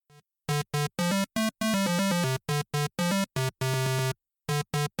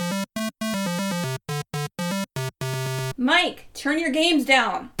Mike, turn your games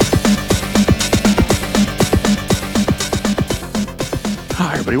down.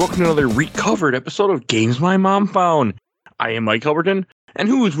 Hi, everybody. Welcome to another recovered episode of Games My Mom Found. I am Mike Elberton, and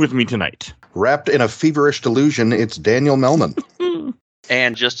who is with me tonight? Wrapped in a feverish delusion, it's Daniel Melman.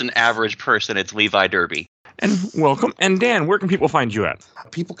 And just an average person, it's Levi Derby. And welcome. And Dan, where can people find you at?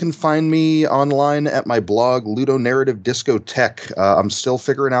 People can find me online at my blog, Ludonarrative Discotheque. I'm still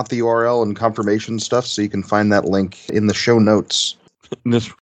figuring out the URL and confirmation stuff, so you can find that link in the show notes.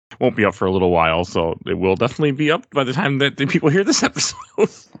 This won't be up for a little while, so it will definitely be up by the time that the people hear this episode.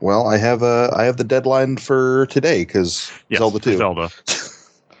 Well, I have the deadline for today, because Zelda 2. Zelda.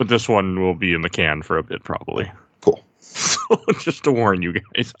 But this one will be in the can for a bit, probably. Cool. So just to warn you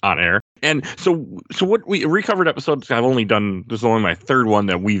guys on air. And so what we recovered episodes I've only done, this is only my third one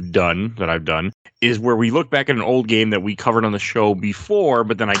that I've done, is where we look back at an old game that we covered on the show before,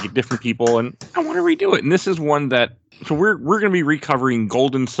 but then I get different people and I want to redo it. And this is one that, so we're going to be recovering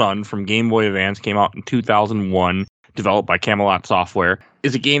Golden Sun from Game Boy Advance, came out in 2001, developed by Camelot Software.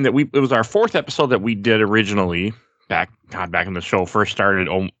 Is a game that it was our fourth episode that we did originally. Back when the show first started,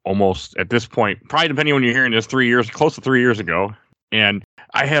 almost at this point, probably depending on when you're hearing this, close to 3 years ago. And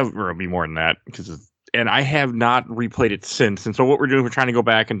I have, or it'll be more than that, and I have not replayed it since. And so what we're doing, we're trying to go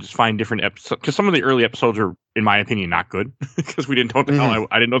back and just find different episodes, because some of the early episodes are, in my opinion, not good, because we didn't know what the hell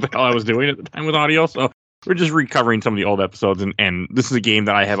I didn't know what the hell I was doing at the time with audio. So we're just recovering some of the old episodes, and this is a game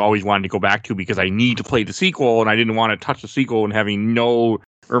that I have always wanted to go back to because I need to play the sequel, and I didn't want to touch the sequel and having no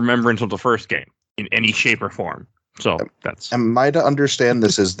remembrance of the first game in any shape or form. So that's. Am I to understand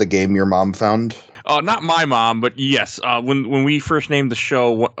this is the game your mom found? Not my mom, but yes. When we first named the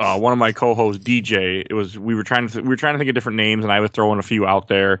show, one of my co-hosts, DJ, we were trying to think of different names, and I was throwing a few out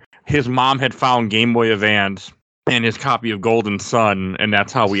there. His mom had found Game Boy Advance and his copy of Golden Sun, and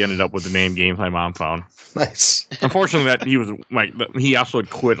that's how we ended up with the name Games My Mom Found. Nice. Unfortunately, he also had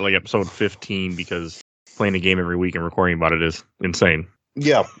quit like episode 15 because playing a game every week and recording about it is insane.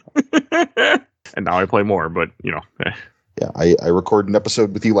 Yeah. And now I play more, but Yeah, I recorded an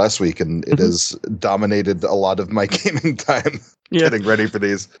episode with you last week, and it has dominated a lot of my gaming time getting ready for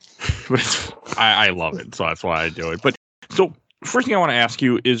these. But I love it, so that's why I do it. But so first thing I want to ask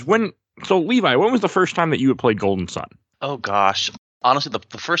you is Levi, when was the first time that you had played Golden Sun? Oh gosh, honestly,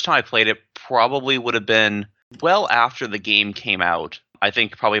 the first time I played it probably would have been well after the game came out. I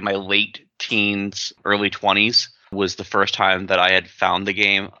think probably my late teens, early 20s. Was the first time that I had found the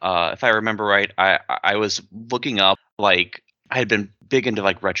game. If I remember right, I was looking up, I had been big into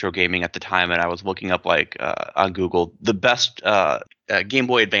retro gaming at the time, and I was looking up on Google the best Game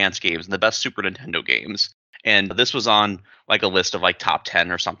Boy Advance games and the best Super Nintendo games. And this was on a list of top 10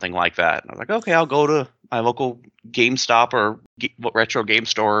 or something like that. And I was like, okay, I'll go to my local GameStop or retro game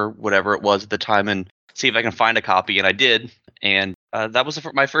store or whatever it was at the time and see if I can find a copy. And I did. And that was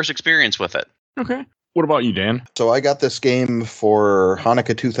my first experience with it. Okay. What about you, Dan? So I got this game for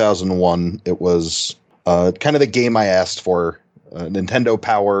Hanukkah 2001. It was kind of the game I asked for, Nintendo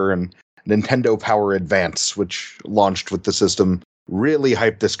Power and Nintendo Power Advance, which launched with the system. Really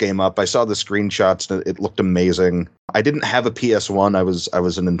hyped this game up. I saw the screenshots and it looked amazing. I didn't have a PS1. I was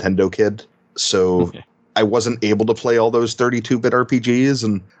a Nintendo kid, so I wasn't able to play all those 32-bit RPGs,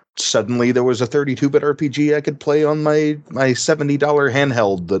 and suddenly there was a 32-bit RPG I could play on my $70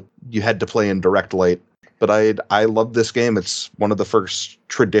 handheld that you had to play in direct light. But I love this game. It's one of the first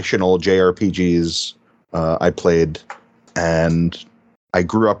traditional JRPGs I played. And I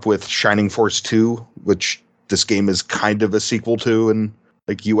grew up with Shining Force 2, which this game is kind of a sequel to, and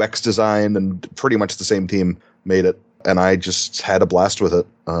UX design, and pretty much the same team made it. And I just had a blast with it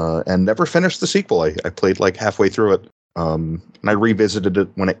and never finished the sequel. I played halfway through it. And I revisited it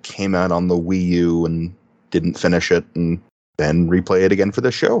when it came out on the Wii U and didn't finish it, and then replay it again for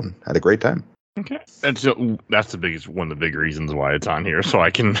this show and had a great time. Okay. That's one of the big reasons why it's on here, so I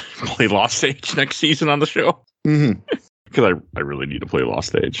can play Lost Age next season on the show. Mm-hmm. Because I really need to play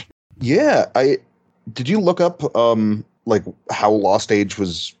Lost Age. Yeah. Did you look up how Lost Age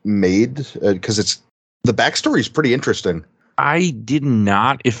was made? Because the backstory is pretty interesting. I did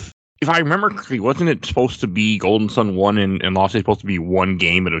not. If I remember correctly, wasn't it supposed to be Golden Sun 1 and Lost Age supposed to be one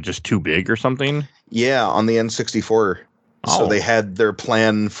game, but it was just too big or something? Yeah, on the N64. Oh. So they had their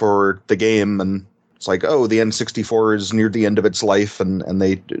plan for the game, and it's the N64 is near the end of its life, and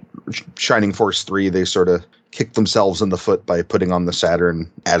they, Shining Force 3, they sort of kicked themselves in the foot by putting on the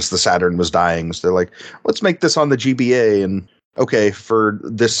Saturn as the Saturn was dying. So they're like, let's make this on the GBA, and okay, for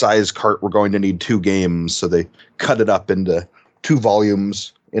this size cart, we're going to need 2 games. So they cut it up into 2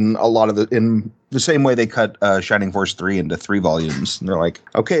 volumes in the same way they cut Shining Force 3 into 3 volumes. And they're like,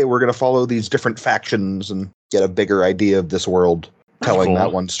 okay, we're going to follow these different factions. And get a bigger idea of this world telling cool.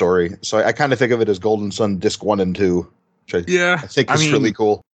 that one story. So I kind of think of it as Golden Sun Disc 1 and 2, which I think is really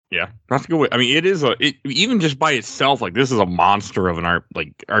cool. Yeah, that's a good way. I mean, it is even just by itself, like this is a monster of an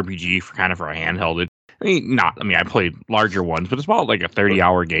RPG for a handheld. I played larger ones, but it's about like a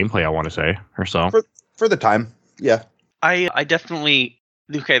 30-hour gameplay, I want to say, or so. For the time, yeah. I definitely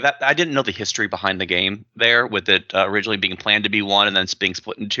that I didn't know the history behind the game there, with it originally being planned to be one and then being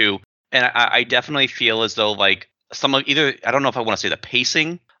split in two. And I definitely feel as though like some of either, I don't know if I want to say the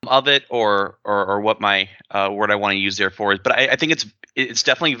pacing of it or what my word I want to use there for is, but I think it's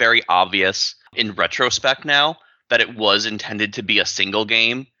definitely very obvious in retrospect now that it was intended to be a single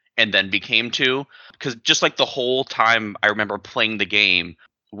game and then became two. Because just like the whole time I remember playing the game,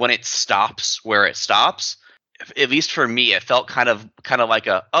 when it stops where it stops, at least for me, it felt kind of like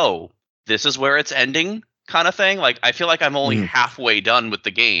this is where it's ending kind of thing. Like I feel like I'm only halfway done with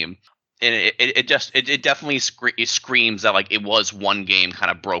the game, and it definitely screams that like it was one game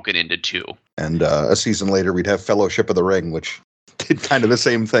kind of broken into two. And a season later, we'd have Fellowship of the Ring, which did kind of the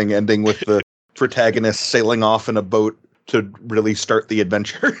same thing, ending with the protagonist sailing off in a boat to really start the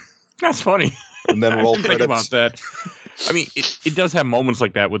adventure. That's funny. And then roll credits. Think about that. I mean, it does have moments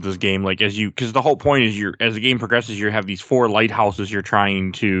like that with this game. Like because the whole point is as the game progresses, you have these 4 lighthouses you're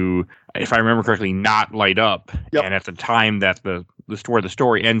trying to, if I remember correctly, not light up. Yep. And at the time that the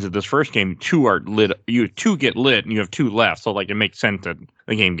story ends of this first game, 2 are lit. You 2 get lit, and you have 2 left. So like it makes sense that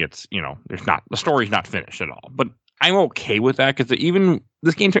the game gets, the story's not finished at all. But I'm okay with that because even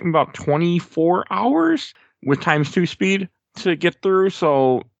this game took me about 24 hours with ×2 speed to get through.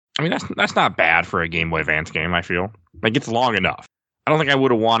 So I mean that's not bad for a Game Boy Advance game. I feel like it's long enough. I don't think I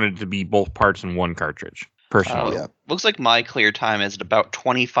would have wanted it to be both parts in one cartridge personally. Looks like my clear time is at about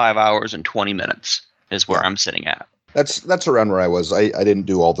 25 hours and 20 minutes is where I'm sitting at. That's around where I was. I didn't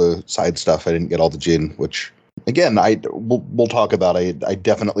do all the side stuff. I didn't get all the gene, which again we'll talk about. I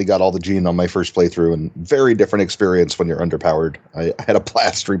definitely got all the gene on my first playthrough, and very different experience when you're underpowered. I had a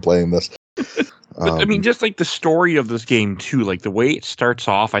blast replaying this. But, I mean, just like the story of this game too, like the way it starts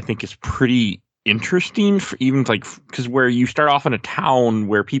off, I think is pretty interesting. For even like because where you start off in a town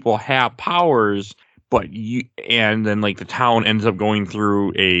where people have powers, and then like the town ends up going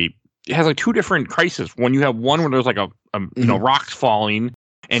through it has like 2 different crises. When you have one where there's like a rocks falling,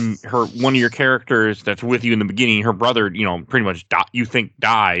 and one of your characters that's with you in the beginning, her brother, pretty much you think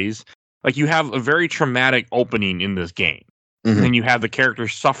dies. Like you have a very traumatic opening in this game. Mm-hmm. And then you have the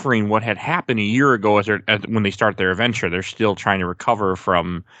characters suffering what had happened a year ago when they start their adventure. They're still trying to recover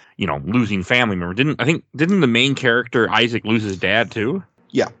from, losing family members. Didn't the main character Isaac lose his dad too?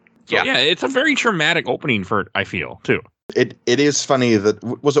 Yeah. So, yeah, it's a very traumatic opening I feel too. It is funny that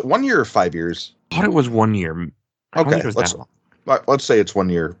was it 1 year or 5 years? I thought it was 1 year. Okay, let's say it's 1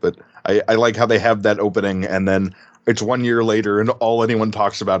 year, but I like how they have that opening and then it's 1 year later and all anyone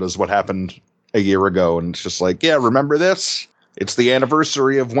talks about is what happened a year ago, and it's just like, yeah, remember this? It's the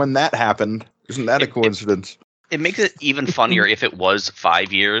anniversary of when that happened. Isn't that a coincidence? It makes it even funnier if it was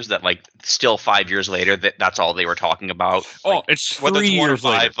 5 years, that like still 5 years later that's all they were talking about. Like, it's 3 years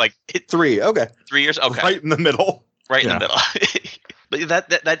later. Like 3, okay. 3 years, okay. Right in the middle. Right in the middle. But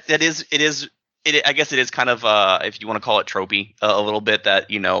that is I guess it is kind of if you want to call it tropey a little bit, that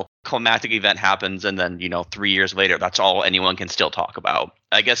climactic event happens and then 3 years later that's all anyone can still talk about.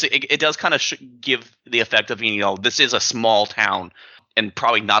 I guess it does kind of give the effect of this is a small town and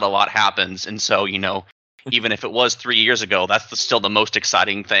probably not a lot happens, and so even if it was 3 years ago, that's still the most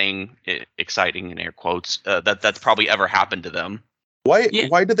exciting thing, exciting in air quotes, that's probably ever happened to them. Why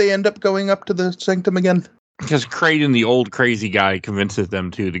did they end up going up to the sanctum again? Because Kraden, the old crazy guy, convinces them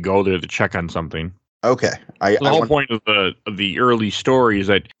to go there to check on something. Okay. The whole point of the early story is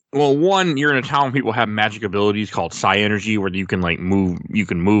that, well, one, you're in a town where people have magic abilities called psi energy, where you can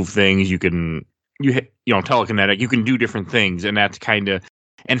move things, telekinetic, you can do different things, and that's kind of.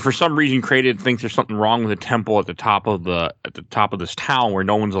 And for some reason, Kraden thinks there's something wrong with the temple at the top of this town where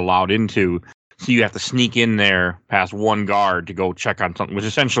no one's allowed into. So you have to sneak in there past one guard to go check on something, which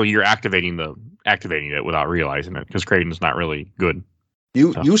essentially you're activating it without realizing it, because Kraden's not really good.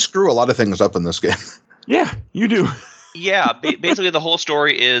 You screw a lot of things up in this game. Yeah, you do. Yeah, basically the whole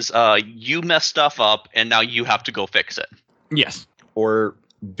story is you mess stuff up and now you have to go fix it. Yes. Or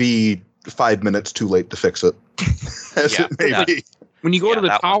be 5 minutes too late to fix it. As it may be. When you go to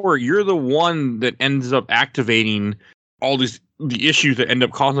the tower, you're the one that ends up activating all the issues that end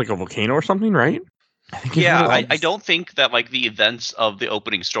up causing like a volcano or something, right? I don't think that like the events of the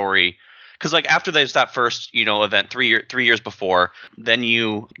opening story, because like after there's that first event 3 years before, then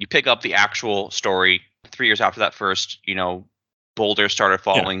you pick up the actual story 3 years after that first boulders started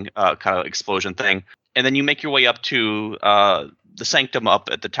falling kind of explosion thing. and then you make your way up to the sanctum up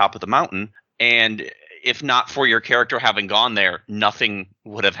at the top of the mountain, and if not for your character having gone there, nothing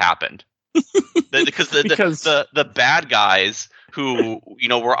would have happened. because the bad guys who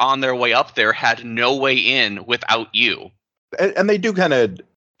were on their way up there had no way in without you. And they do kind of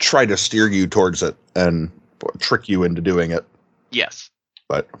try to steer you towards it and trick you into doing it. Yes.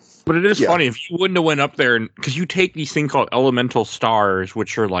 But it is funny if you wouldn't have went up there, because you take these things called elemental stars,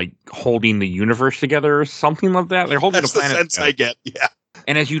 which are like holding the universe together or something like that. They're holding that's the planet. The sense I get. Yeah.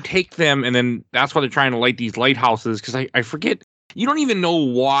 And as you take them, and then that's why they're trying to light these lighthouses. Because I forget, you don't even know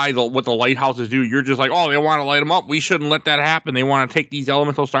why what the lighthouses do. You're just like, oh, they want to light them up. We shouldn't let that happen. They want to take these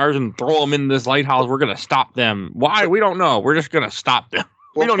elemental stars and throw them in this lighthouse. We're going to stop them. Why? We don't know. We're just going to stop them.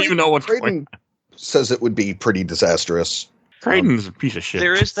 We don't even know what's going on. Says it would be pretty disastrous. Kraden's a piece of shit.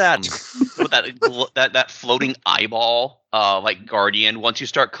 There is that that floating eyeball, like guardian. Once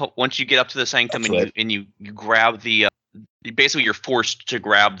you get up to the sanctum and you grab the, basically you're forced to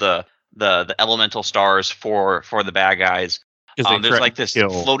grab the elemental stars for the bad guys. There's like this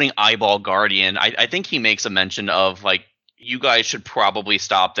floating eyeball guardian. I think he makes a mention of like, you guys should probably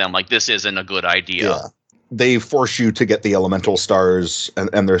stop them. Like, this isn't a good idea. Yeah. They force you to get the elemental stars,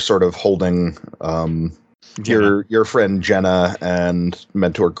 and they're sort of holding your friend Jenna and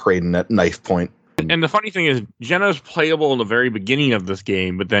mentor Kraden at knife point. And the funny thing is, Jenna's playable in the very beginning of this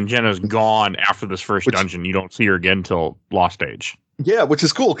game, but then Jenna's gone after this first dungeon. You don't see her again till Lost Age. Yeah, which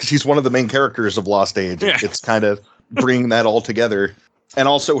is cool because she's one of the main characters of Lost Age. Yeah. It's kind of bringing that all together. And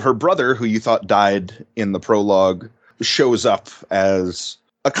also her brother, who you thought died in the prologue, shows up as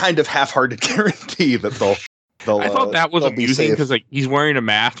a kind of half-hearted guarantee that they'll I thought that was amusing because like he's wearing a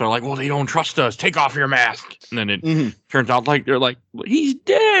mask. They're like, well, they don't trust us. Take off your mask. And then it turns out like they're like, he's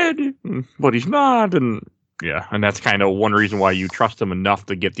dead, but he's not. And and that's kind of one reason why you trust them enough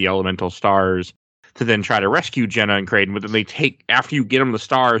to get the elemental stars to then try to rescue Jenna and Kraden. But then they take, after you get them the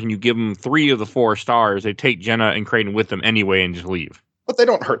stars and you give them 3 of the 4 stars, they take Jenna and Kraden with them anyway and just leave. But they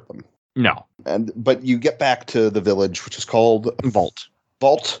don't hurt them. No. But you get back to the village, which is called Vault.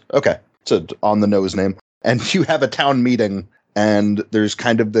 Vault? Okay. It's an on-the-nose name. And you have a town meeting, and there's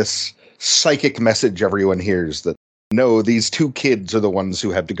kind of this psychic message everyone hears that, no, these 2 kids are the ones who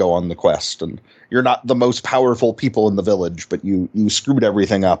have to go on the quest, and you're not the most powerful people in the village, but you screwed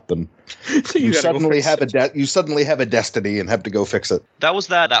everything up, and so you suddenly have a destiny and have to go fix it. That was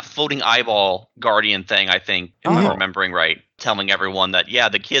that floating eyeball guardian thing, I think, if I'm remembering right, telling everyone that,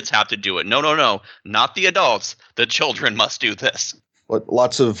 the kids have to do it. No, not the adults. The children must do this.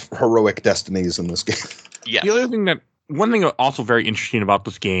 Lots of heroic destinies in this game. Yeah. The other thing one thing also very interesting about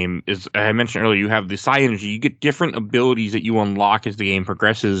this game is, I mentioned earlier, you have the psi energy. You get different abilities that you unlock as the game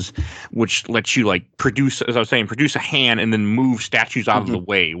progresses, which lets you produce a hand and then move statues out of the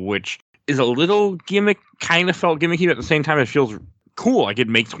way, which is a little gimmick. Kind of felt gimmicky, but at the same time, it feels cool. Like, it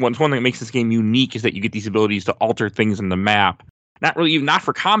makes one thing that makes this game unique is that you get these abilities to alter things in the map. Not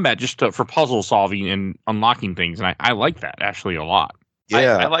for combat, just for puzzle solving and unlocking things. And I like that actually a lot.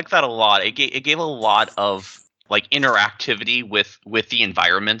 Yeah, I like that a lot. It gave a lot of like interactivity with the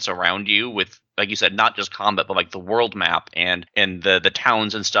environments around you, with, like you said, not just combat, but like the world map and the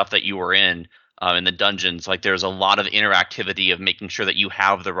towns and stuff that you were in the dungeons. Like, there's a lot of interactivity of making sure that you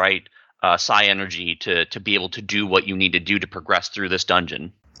have the right psi energy to be able to do what you need to do to progress through this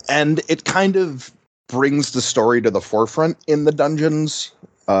dungeon. And it kind of brings the story to the forefront in the dungeons.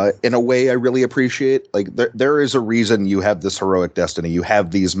 In a way I really appreciate. Like, there is a reason you have this heroic destiny. You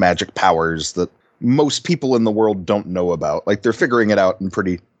have these magic powers that most people in the world don't know about. Like, they're figuring it out in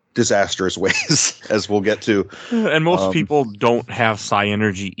pretty disastrous ways, as we'll get to. And most people don't have psi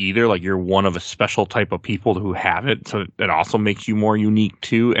energy either. Like, you're one of a special type of people who have it. So it also makes you more unique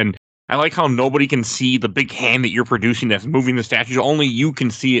too. And I like how nobody can see the big hand that you're producing that's moving the statues. Only you can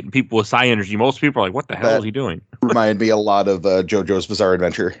see it, and people with psi energy. Most people are like, what the hell is he doing? Remind me a lot of JoJo's Bizarre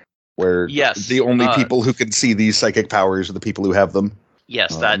Adventure, where the only people who can see these psychic powers are the people who have them.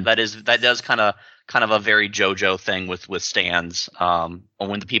 Yes, that does kind of a very JoJo thing with stands.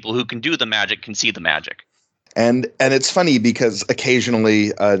 When the people who can do the magic can see the magic. And it's funny because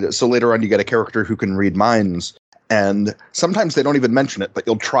occasionally, so later on you get a character who can read minds. And sometimes they don't even mention it, but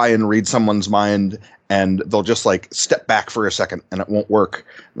you'll try and read someone's mind and they'll just like step back for a second and it won't work.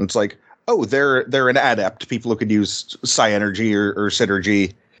 And it's like, oh, they're an adept. People who could use psi energy or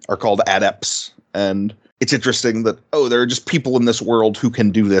synergy are called adepts. And it's interesting that, there are just people in this world who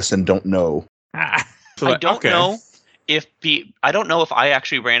can do this and don't know. I don't know if I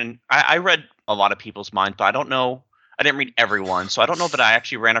actually ran. I read a lot of people's minds, but I don't know. I didn't read everyone. So I don't know that I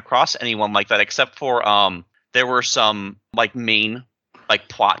actually ran across anyone like that, except for, there were some like main like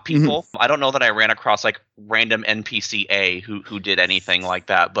plot people. I don't know that I ran across like random NPC A who did anything like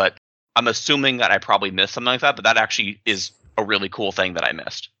that, but I'm assuming that I probably missed something like that. But that actually is a really cool thing that I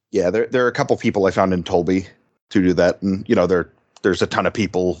missed. Yeah, there are a couple people I found in Tolby to do that, and there's a ton of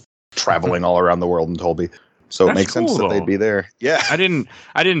people traveling all around the world in Tolby, so That's it makes sense cool, that they'd be there. Yeah, I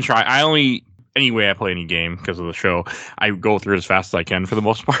didn't try. Anyway, I play any game because of the show, I go through it as fast as I can for the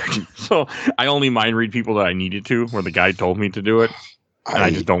most part. So I only mind read people that I needed to, where the guide told me to do it, and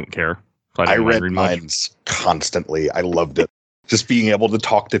I just don't care. So I read mines constantly. I loved it. Just being able to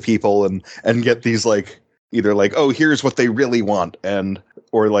talk to people and get these like either like, oh, here's what they really want,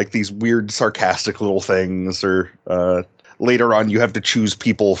 or like these weird sarcastic little things, or later on you have to choose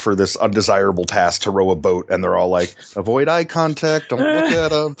people for this undesirable task to row a boat, and they're all like, avoid eye contact, don't look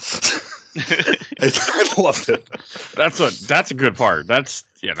at them. I loved it. That's a good part. This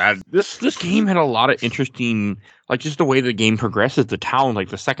game had a lot of interesting, like just the way the game progresses. The town, like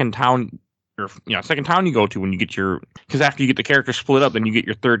the second town you go to when you get because after you get the character split up, then you get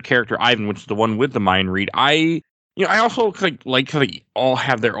your third character, Ivan, which is the one with the mind read. I also like how they all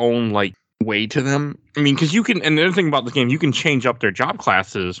have their own like way to them. I mean, because you can, and the other thing about this game, you can change up their job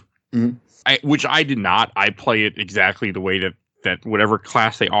classes, which I did not. I play it exactly the way that whatever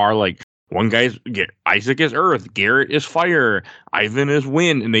class they are. Like one guy's Isaac is earth, Garrett is fire, Ivan is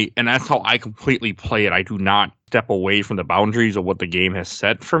wind, and that's how I completely play it. I do not step away from the boundaries of what the game has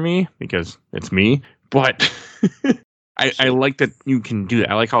set for me because it's me. But I like that you can do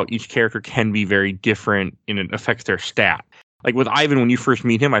that. I like how each character can be very different and it affects their stat. Like with Ivan, when you first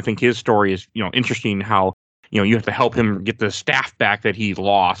meet him, I think his story is interesting. How you have to help him get the staff back that he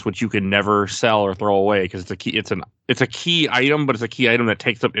lost, which you can never sell or throw away because it's a key. It's a key item, but it's a key item that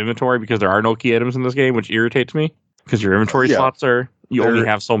takes up inventory because there are no key items in this game, which irritates me because your inventory slots only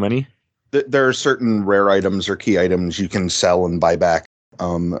have so many. There are certain rare items or key items you can sell and buy back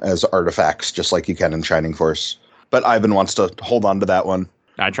as artifacts, just like you can in Shining Force. But Ivan wants to hold on to that one.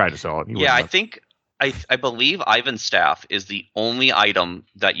 I tried to sell it. I think I believe Ivan's staff is the only item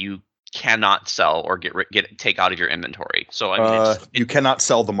that you cannot sell or take out of your inventory. So I mean, you cannot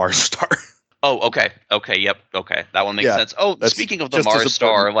sell the Mars Star. Oh, okay, yep, okay, that one makes sense. Oh, speaking of the Mars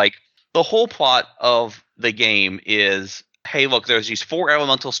Star, like the whole plot of the game is, hey, look, there's these 4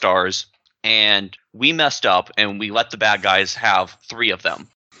 elemental stars, and we messed up, and we let the bad guys have 3 of them.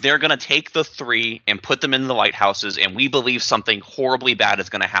 They're gonna take the 3 and put them in the lighthouses, and we believe something horribly bad is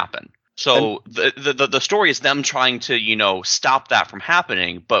gonna happen. So the story is them trying to stop that from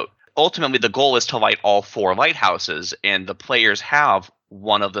happening, but ultimately the goal is to light all 4 lighthouses, and the players have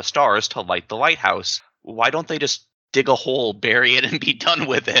one of the stars to light the lighthouse. Why don't they just dig a hole, bury it, and be done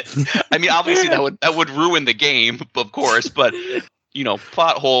with it? I mean, obviously that would ruin the game, of course, but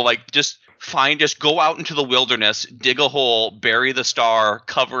plot hole, like just go out into the wilderness, dig a hole, bury the star,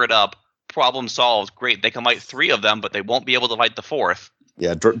 cover it up, problem solved. Great, they can light 3 of them, but they won't be able to light the 4th.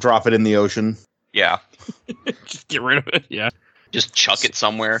 Yeah, drop it in the ocean. Yeah. Just get rid of it. Yeah. Just chuck it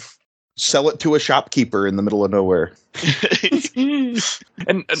somewhere. Sell it to a shopkeeper in the middle of nowhere.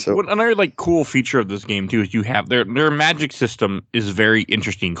 and another like cool feature of this game too is you have their magic system is very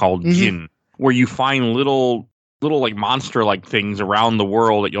interesting called Jinn, where you find little like monster like things around the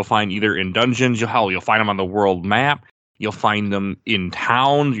world that you'll find either in dungeons. You'll find them on the world map. You'll find them in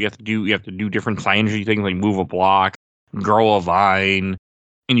towns. You have to do different synergy things like move a block, grow a vine.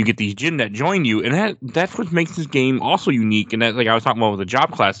 And you get these Jinn that join you, and that's what makes this game also unique. And that, like I was talking about with the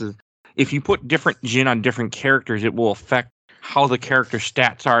job classes, if you put different Jinn on different characters, it will affect how the character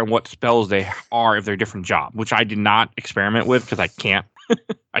stats are and what spells they are if they're different job, which I did not experiment with because I can't.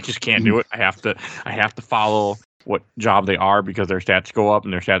 I just can't do it. I have to follow what job they are because their stats go up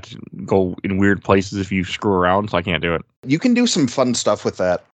and their stats go in weird places if you screw around, so I can't do it. You can do some fun stuff with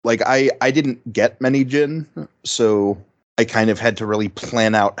that. Like I didn't get many Jinn, so I kind of had to really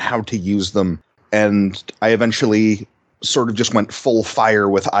plan out how to use them. And I eventually sort of just went full fire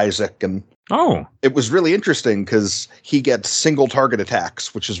with Isaac. And it was really interesting because he gets single target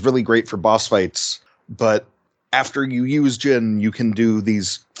attacks, which is really great for boss fights. But after you use Jinn, you can do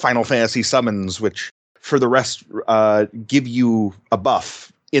these Final Fantasy summons, which for the rest give you a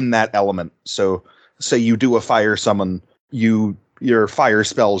buff in that element. So say you do a fire summon, your fire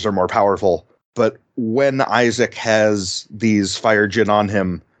spells are more powerful. But when Isaac has these fire Jinn on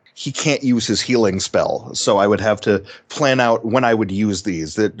him, he can't use his healing spell. So I would have to plan out when I would use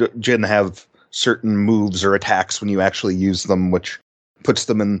these. The Jinn have certain moves or attacks when you actually use them, which puts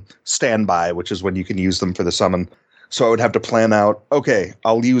them in standby, which is when you can use them for the summon. So I would have to plan out, okay,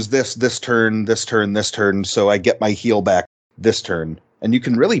 I'll use this turn, this turn, so I get my heal back this turn. And you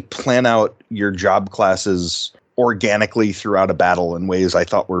can really plan out your job classes organically throughout a battle in ways I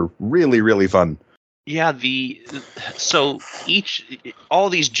thought were really, really fun. Yeah, so all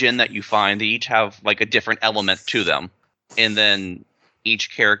these Jin that you find, they each have like a different element to them, and then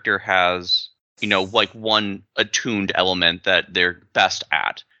each character has, like one attuned element that they're best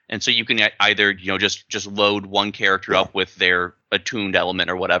at, and so you can either just load one character up with their attuned element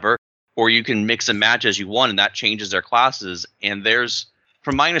or whatever, or you can mix and match as you want, and that changes their classes. And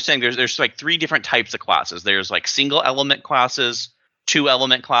from my understanding, there's like 3 different types of classes. There's like single element classes, 2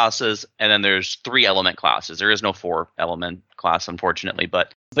 element classes, and then there's 3 element classes. There is no 4 element class, unfortunately.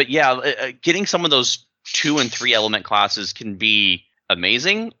 But yeah, getting some of those 2 and 3 element classes can be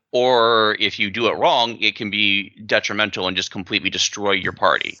amazing, or if you do it wrong, it can be detrimental and just completely destroy your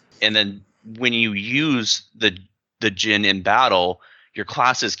party. And then when you use the Jin in battle, your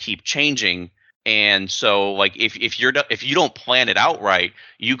classes keep changing. And so, like, if you don't plan it out right,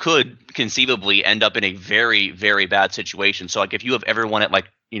 you could conceivably end up in a very, very bad situation. So, like, if you have everyone at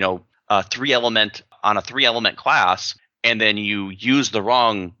a 3 element class, and then you use the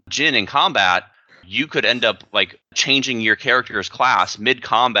wrong Jin in combat, you could end up like changing your character's class mid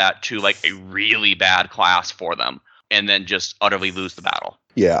combat to like a really bad class for them, and then just utterly lose the battle.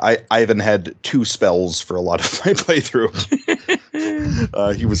 Yeah, I even had 2 spells for a lot of my playthrough.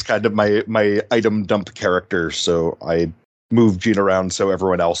 He was kind of my item dump character, so I moved Jin around so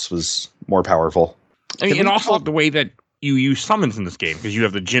everyone else was more powerful. I mean, and also the way that you use summons in this game, because you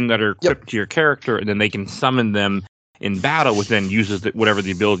have the Jin that are equipped to your character, and then they can summon them in battle, which then uses whatever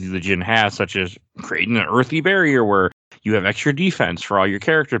the ability the Jin has, such as creating an earthy barrier where you have extra defense for all your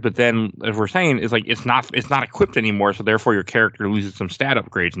characters. But then, as we're saying, it's like it's not equipped anymore, so therefore your character loses some stat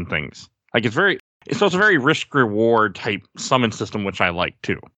upgrades and things. Like it's a very risk reward type summon system, which I like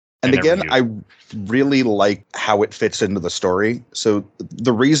too. And again, I really like how it fits into the story. So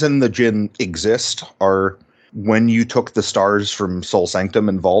the reason the Jin exist are when you took the stars from Soul Sanctum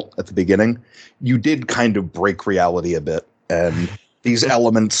and Vault at the beginning, you did kind of break reality a bit. And these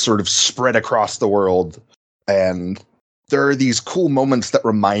elements sort of spread across the world. And there are these cool moments that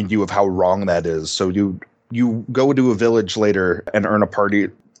remind you of how wrong that is. So you go to a village later and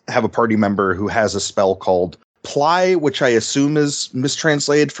have a party member who has a spell called Ply, which I assume is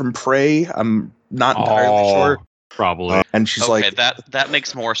mistranslated from pray. I'm not entirely sure. Probably. And she's like, that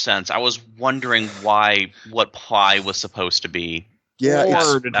makes more sense. I was wondering what Ply was supposed to be. Yeah,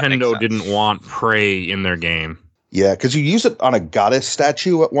 or Nintendo didn't want Prey in their game. Yeah, because you use it on a goddess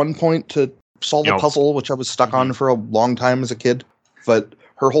statue at one point to solve a puzzle, which I was stuck on for a long time as a kid. But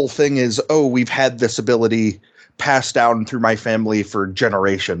her whole thing is, we've had this ability passed down through my family for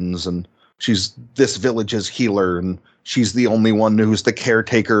generations, and she's this village's healer, and she's the only one who's the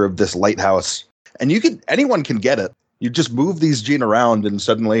caretaker of this lighthouse. And anyone can get it. You just move these Jin around and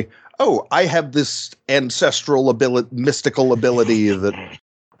suddenly, I have this ancestral mystical ability that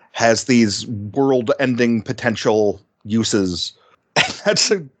has these world-ending potential uses. That's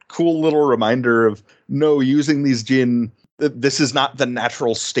a cool little reminder of, using these Jin, this is not the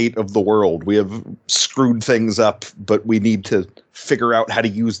natural state of the world. We have screwed things up, but we need to figure out how to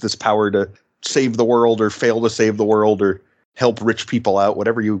use this power to save the world or fail to save the world or help rich people out,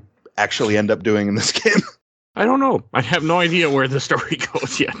 whatever you actually end up doing in this game. I don't know. I have no idea where the story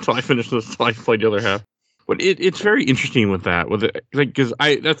goes yet until I finish this. Until I play the other half. But it's very interesting with that. Because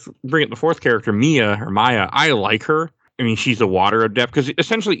that's bring up the 4th character, Maya. I like her. I mean, she's a water adept, because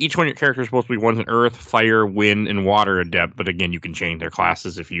essentially each one of your characters is supposed to be one's an earth, fire, wind, and water adept. But again, you can change their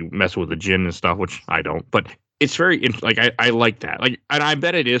classes if you mess with the Jin and stuff, which I don't. But it's very I like that. And I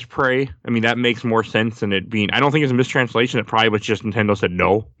bet it is Prey. I mean, that makes more sense than it being. I don't think it's a mistranslation. It probably was just Nintendo said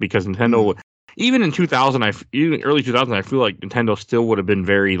no, because Nintendo. Even in 2000, even early 2000, I feel like Nintendo still would have been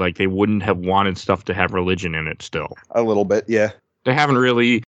very, they wouldn't have wanted stuff to have religion in it still. A little bit, yeah. They haven't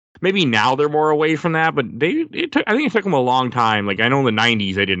really, maybe now they're more away from that, but I think it took them a long time. I know in the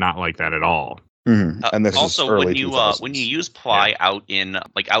 90s, they did not like that at all. Mm-hmm. And this also, is early when you use Ply out in,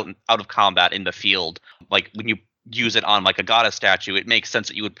 out of combat in the field, when you use it on, a goddess statue, it makes sense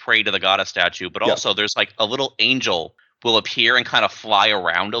that you would pray to the goddess statue, but also there's, a little angel will appear and kind of fly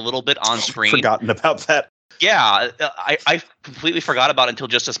around a little bit on screen. Forgotten about that. Yeah, I completely forgot about it until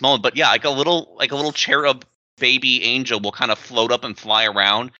just this moment. But yeah, a little cherub baby angel will kind of float up and fly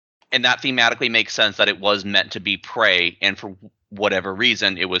around, and that thematically makes sense that it was meant to be Prey, and for whatever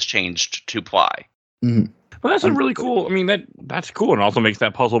reason, it was changed to Ply. Mm-hmm. Well, that's a really cool. I mean, that's cool, and also makes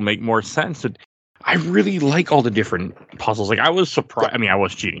that puzzle make more sense. I really like all the different puzzles. I was surprised. I mean, I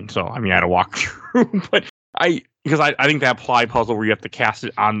was cheating, so I had to walk through, but I think that ply puzzle where you have to cast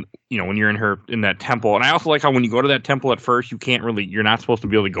it on, when you're in that temple. And I also like how when you go to that temple at first, you're not supposed to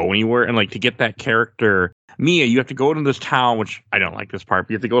be able to go anywhere. And like to get that character, Mia, you have to go to this town, which I don't like this part,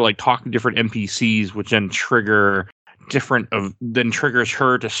 but you have to go like talk to different NPCs, which then triggers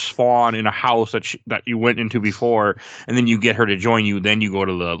her to spawn in a house that you went into before. And then you get her to join you. Then you go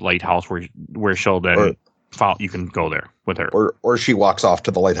to the lighthouse where she'll then you can go there with her. Or she walks off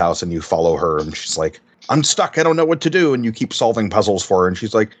to the lighthouse and you follow her and she's like, I'm stuck. I don't know what to do. And you keep solving puzzles for her. And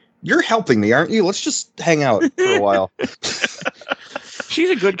she's like, you're helping me, aren't you? Let's just hang out for a while. She's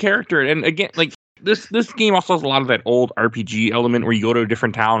a good character. And again, like this game also has a lot of that old RPG element where you go to a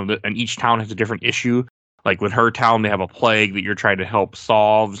different town and each town has a different issue. Like with her town, they have a plague that you're trying to help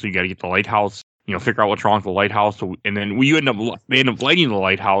solve. So you got to get the lighthouse, figure out what's wrong with the lighthouse. And then they end up lighting the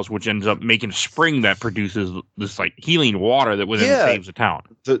lighthouse, which ends up making a spring that produces this like healing water that saves the town.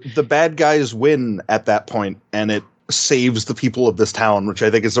 The bad guys win at that point, and it saves the people of this town, which I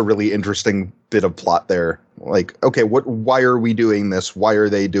think is a really interesting bit of plot there. Like, okay, why are we doing this? Why are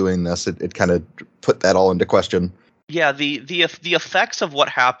they doing this? It kind of put that all into question. Yeah, the effects of what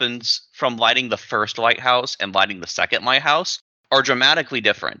happens from lighting the first lighthouse and lighting the second lighthouse are dramatically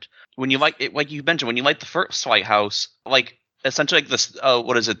different. When you like you mentioned, when you light the first lighthouse, like essentially like this,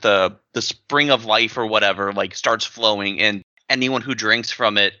 the spring of life or whatever, like starts flowing, and anyone who drinks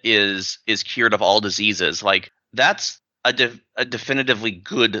from it is cured of all diseases. Like that's a definitively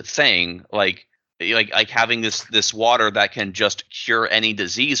good thing. Like having this water that can just cure any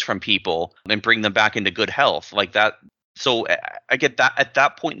disease from people and bring them back into good health like that. So I get that at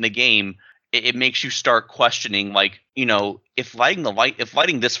that point in the game, it makes you start questioning, like, if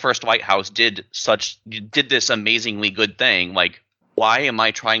lighting this first lighthouse did this amazingly good thing, like, why am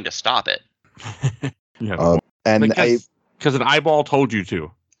I trying to stop it? Yeah. Because an eyeball told you to.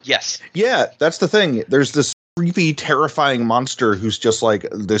 Yes. Yeah, that's the thing. There's this creepy, terrifying monster who's just like,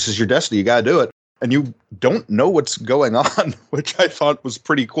 this is your destiny. You got to do it. And you don't know what's going on, which I thought was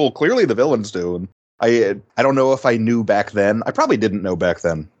pretty cool. Clearly the villains do. And I don't know if I knew back then. I probably didn't know back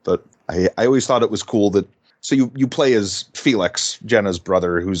then, but I always thought it was cool that. So you play as Felix, Jenna's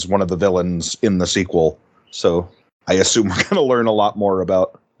brother, who's one of the villains in the sequel. So I assume we're going to learn a lot more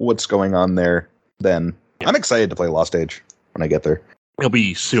about what's going on there then. Yeah. I'm excited to play Lost Age when I get there. It'll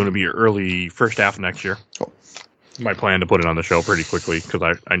be soon to be early first half next year. Cool. My plan to put it on the show pretty quickly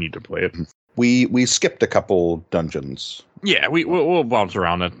because I need to play it. We skipped a couple dungeons. Yeah, we'll bounce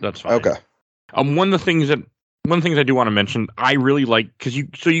around. That's fine. Okay. One of the things I do want to mention, I really like, because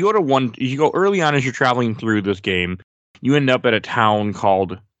you go early on as you're traveling through this game, you end up at a town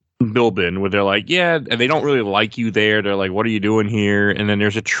called Bilbin, where they're like, yeah, and they don't really like you there. They're like, what are you doing here? And then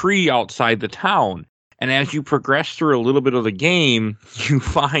there's a tree outside the town. And as you progress through a little bit of the game, you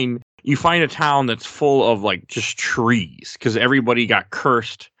find a town that's full of like just trees, because everybody got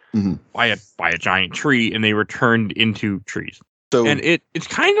cursed by a giant tree, and they were turned into trees. So, and it's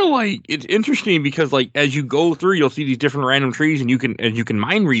kind of like, it's interesting because like as you go through, you'll see these different random trees, and you can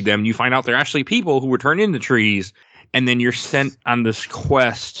mind read them. And you find out they're actually people who were turned into trees, and then you're sent on this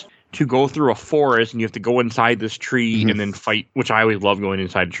quest to go through a forest, and you have to go inside this tree and then fight. Which I always love going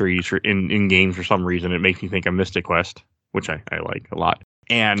inside trees in games for some reason. It makes me think of Mystic Quest, which I like a lot.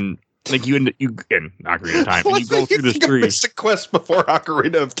 And like you in Ocarina of Time, and you go through this tree. Mystic Quest before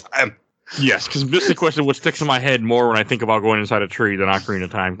Ocarina of Time. Yes, because Mystic Quest is what sticks in my head more when I think about going inside a tree than Ocarina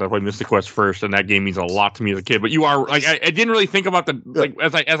of Time. I played Mystic Quest first, and that game means a lot to me as a kid. But you are like, I didn't really think about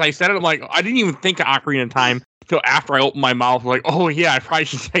as I said it. I'm like, I didn't even think of Ocarina of Time until after I opened my mouth. Like, oh yeah, I probably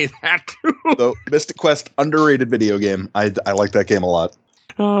should say that too. So Mystic Quest, underrated video game. I like that game a lot.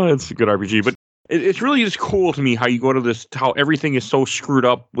 Oh, it's a good RPG, but it's really just cool to me how you go to this, how everything is so screwed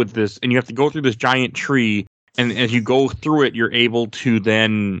up with this, and you have to go through this giant tree, and as you go through it, you're able to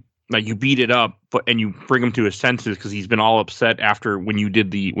then. Like you beat it up, and you bring him to his senses because he's been all upset after when you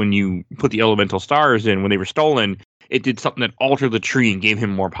put the elemental stars in when they were stolen. It did something that altered the tree and gave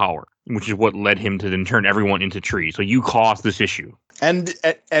him more power, which is what led him to then turn everyone into trees. So you caused this issue and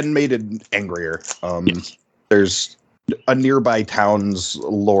made it angrier. Yes. There's a nearby town's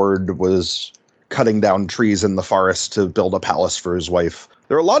lord was cutting down trees in the forest to build a palace for his wife.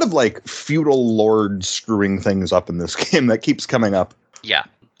 There are a lot of like feudal lords screwing things up in this game that keeps coming up. Yeah.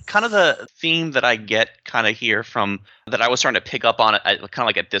 Kind of the theme that I get kind of here from that I was starting to pick up on it kind of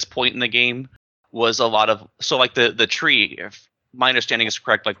like at this point in the game was a lot of, so like the tree, if my understanding is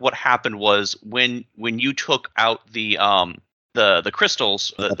correct, like what happened was when you took out the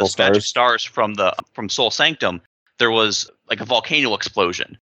crystals, the magic stars from Soul Sanctum, there was like a volcano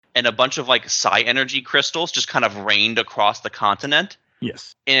explosion and a bunch of like psi energy crystals just kind of rained across the continent.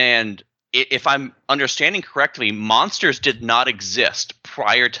 Yes. And if I'm understanding correctly, monsters did not exist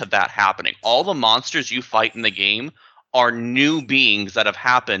prior to that happening. All the monsters you fight in the game are new beings that have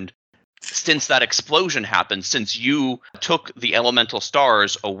happened since that explosion happened, since you took the elemental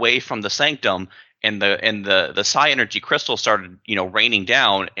stars away from the sanctum and the psi energy crystal started, raining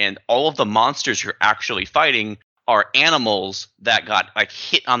down, and all of the monsters you're actually fighting are animals that got like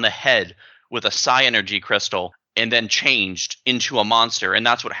hit on the head with a psi energy crystal and then changed into a monster. And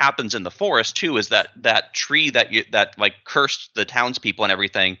that's what happens in the forest too, is that tree that like cursed the townspeople and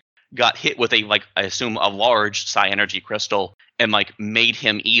everything got hit with I assume a large psi energy crystal and like made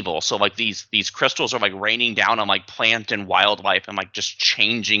him evil. So like these crystals are like raining down on like plant and wildlife and like just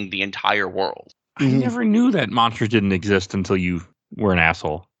changing the entire world. I never knew that monsters didn't exist until you were an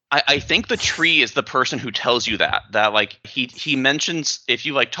asshole. I think the tree is the person who tells you that like he mentions, if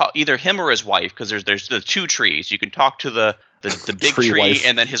you like talk either him or his wife, because there's the two trees. You can talk to the big tree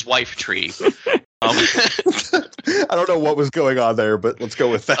and then his wife tree. I don't know what was going on there, but let's go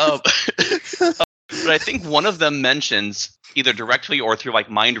with that. But I think one of them mentions either directly or through like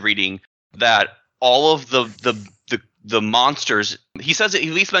mind reading that all of the monsters, he says it, he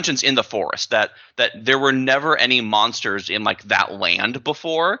at least mentions in the forest that there were never any monsters in like that land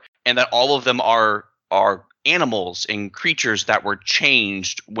before, and that all of them are animals and creatures that were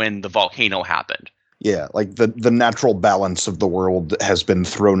changed when the volcano happened. Yeah, like the natural balance of the world has been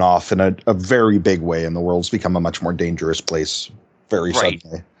thrown off in a very big way, and the world's become a much more dangerous place very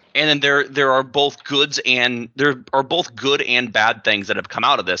suddenly. And then there are both good and bad things that have come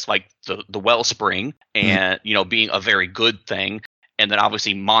out of this, like the wellspring and being a very good thing, and then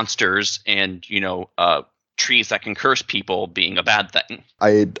obviously monsters and trees that can curse people being a bad thing.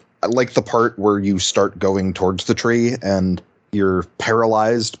 I like the part where you start going towards the tree and you're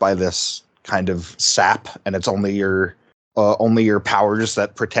paralyzed by this kind of sap, and it's only your powers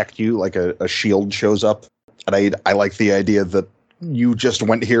that protect you, like a shield shows up. And I like the idea that you just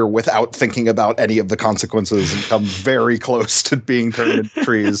went here without thinking about any of the consequences and come very close to being turned into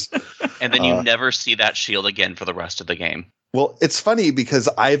trees. And then you never see that shield again for the rest of the game. Well, it's funny because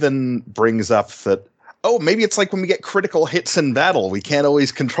Ivan brings up that, maybe it's like when we get critical hits in battle, we can't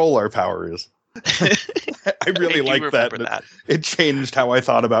always control our powers. I really like that. It changed how I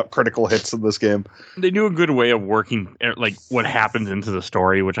thought about critical hits in this game. They do a good way of working like what happens into the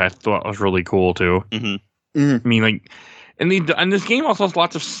story, which I thought was really cool too. Mm-hmm. I mean, like, and this game also has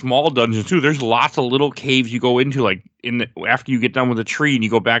lots of small dungeons too. There's lots of little caves you go into, like after you get done with the tree and you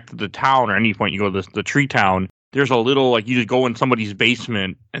go back to the town, or any point you go to the tree town. There's a little, like, you just go in somebody's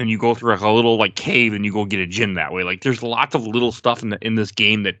basement and then you go through like a little like cave and you go get a gin that way. Like, there's lots of little stuff in this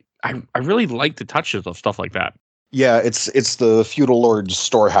game that I really like the touches of stuff like that. Yeah, it's the feudal lord's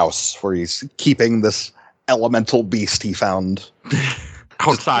storehouse where he's keeping this elemental beast he found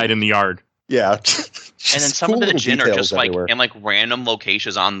outside in the yard. Yeah. And then some of the gin are just everywhere. Like in like random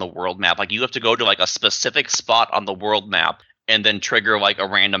locations on the world map. Like you have to go to like a specific spot on the world map and then trigger like a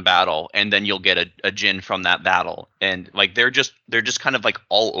random battle, and then you'll get a gin from that battle. And like they're just kind of like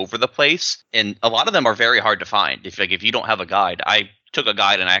all over the place, and a lot of them are very hard to find. If you don't have a guide, I took a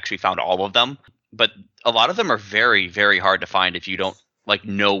guide and I actually found all of them, but a lot of them are very, very hard to find if you don't like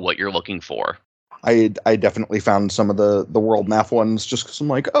know what you're looking for. I definitely found some of the world map ones just because I'm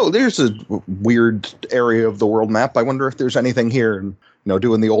like, there's a weird area of the world map. I wonder if there's anything here. And,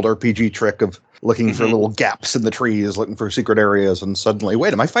 doing the old RPG trick of looking for little gaps in the trees, looking for secret areas. And suddenly,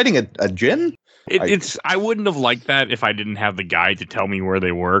 wait, am I fighting a djinn? I wouldn't have liked that if I didn't have the guide to tell me where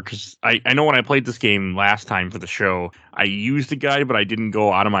they were. Because I know when I played this game last time for the show, I used the guide, but I didn't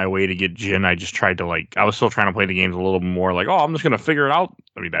go out of my way to get gin. I just tried to I was still trying to play the games a little more like, I'm just going to figure it out.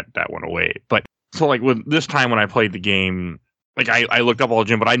 I mean, that went away. But so like with this time when I played the game, like I looked up all the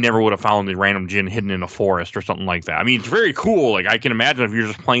gin, but I never would have found the random gin hidden in a forest or something like that. I mean, it's very cool. Like I can imagine if you're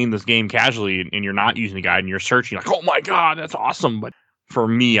just playing this game casually and you're not using the guide and you're searching, like, oh my God, that's awesome. But for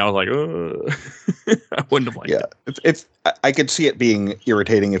me, I was like, I wouldn't have liked it. It's I could see it being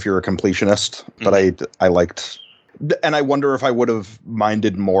irritating if you're a completionist, but I liked, and I wonder if I would have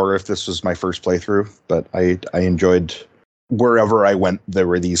minded more if this was my first playthrough, but I enjoyed wherever I went, there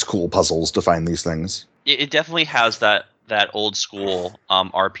were these cool puzzles to find these things. It definitely has that old school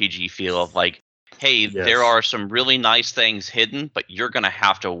RPG feel of like, hey, there are some really nice things hidden, but you're going to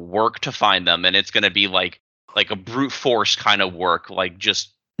have to work to find them. And it's going to be like a brute force kind of work, like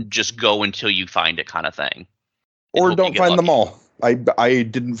just go until you find it kind of thing. Or don't find them all. I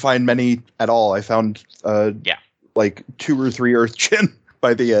didn't find many at all. I found like 2 or 3 earth gin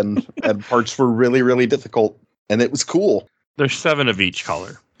by the end, and parts were really, really difficult. And it was cool. There's 7 of each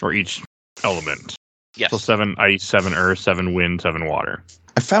color, or each element. Yes. So 7 ice, 7 earth, 7 wind, 7 water.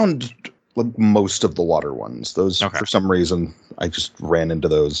 I found like most of the water ones. Those, Okay. for some reason, I just ran into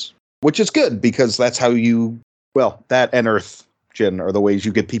those, which is good because that's how that and Earth, Jin, are the ways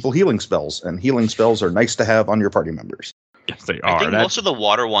you get people healing spells, and healing spells are nice to have on your party members. Yes, they I are. think most of the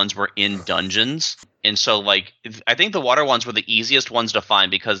water ones were in dungeons. And so, like, I think the water ones were the easiest ones to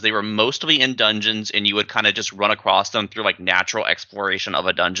find because they were mostly in dungeons and you would kind of just run across them through, like, natural exploration of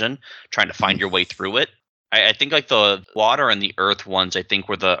a dungeon, trying to find your way through it. I think, like, the water and the earth ones, I think,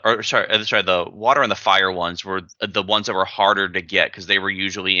 were the water and the fire ones were the ones that were harder to get because they were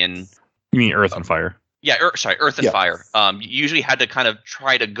usually in... You mean Earth and Fire? Yeah, Earth and Fire. You usually had to kind of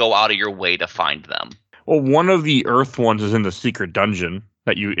try to go out of your way to find them. Well, one of the Earth ones is in the secret dungeon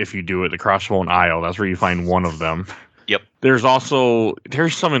that if you do it, the Crossbone Isle. That's where you find one of them. Yep. There's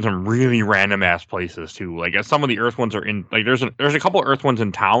some in some really random ass places too. Like some of the Earth ones are in, like there's a couple of Earth ones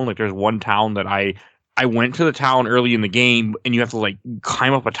in town. Like there's one town that I went to the town early in the game, and you have to like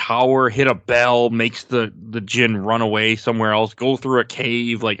climb up a tower, hit a bell, makes the djinn run away somewhere else, go through a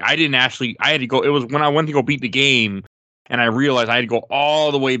cave. Like I had to go. It was when I went to go beat the game, and I realized I had to go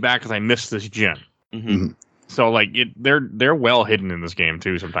all the way back because I missed this djinn. Mm-hmm. So like they're well hidden in this game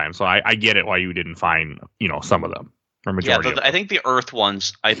too sometimes. So I get it why you didn't find some of them or majority. Yeah, I think the Earth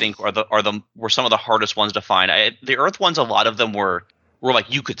ones were some of the hardest ones to find. The Earth ones, a lot of them were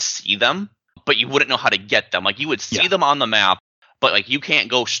like you could see them, but you wouldn't know how to get them. Like you would see them on the map, but like you can't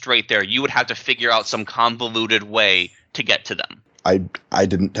go straight there. You would have to figure out some convoluted way to get to them. I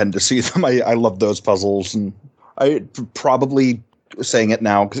didn't tend to see them. I love those puzzles, and I probably saying it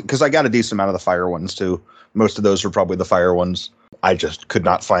now because I got a decent amount of the fire ones too. Most of those were probably the fire ones. I just could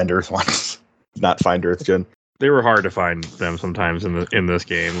not find Earth ones. Not find Earth Djinn. They were hard to find them sometimes in this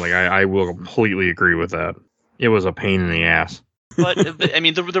game. Like I will completely agree with that. It was a pain in the ass. But I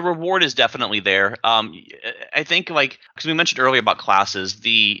mean, the reward is definitely there. I think like because we mentioned earlier about classes,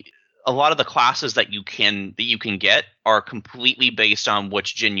 a lot of the classes that you can get are completely based on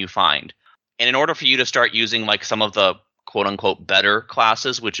which djinn you find. And in order for you to start using like some of the quote unquote better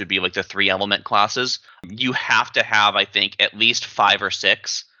classes, which would be like the 3 element classes, you have to have, I think, at least 5 or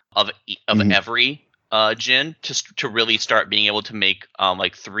 6 of every djinn to really start being able to make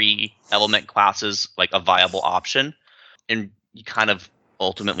like 3 element classes like a viable option. And you kind of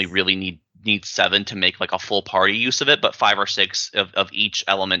ultimately really need 7 to make like a full party use of it, but 5 or 6 of each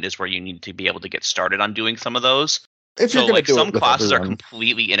element is where you need to be able to get started on doing some of those. So like some classes are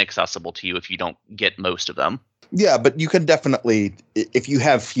completely inaccessible to you if you don't get most of them. Yeah, but you can definitely, if you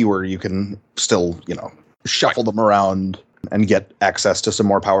have fewer, you can still, shuffle them around and get access to some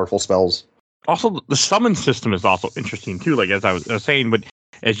more powerful spells. Also, the summon system is also interesting too. Like as I was saying, but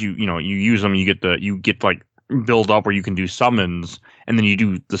as you use them, you get like build up where you can do summons, and then you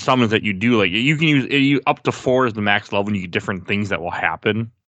do the summons that you do. Like you can use up to 4 is the max level, and you get different things that will happen.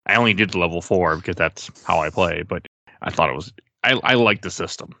 I only did the level 4 because that's how I play, but I thought it was I like the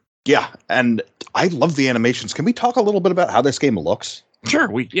system. Yeah, and I love the animations. Can we talk a little bit about how this game looks? Sure,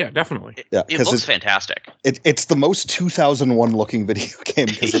 definitely. It looks fantastic. It's the most 2001 looking video game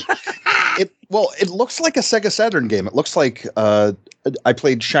because it looks like a Sega Saturn game. It looks like I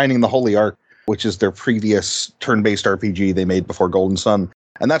played Shining the Holy Ark, which is their previous turn-based RPG they made before Golden Sun.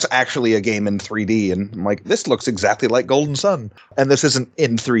 And that's actually a game in 3D. And I'm like, this looks exactly like Golden Sun. And this isn't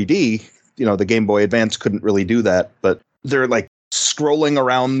in 3D. The Game Boy Advance couldn't really do that. But they're like scrolling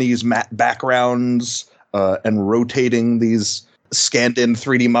around these matte backgrounds and rotating these scanned-in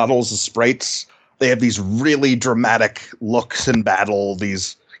 3D models as sprites. They have these really dramatic looks in battle,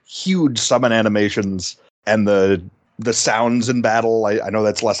 these huge summon animations, and the sounds in battle. I know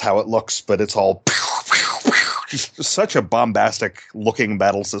that's less how it looks, but it's all just such a bombastic looking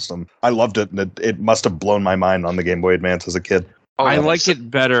battle system. I loved it, and it must have blown my mind on the Game Boy Advance as a kid. I like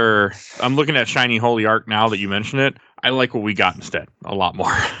it better. I'm looking at Shiny Holy Ark now that you mention it. I like what we got instead a lot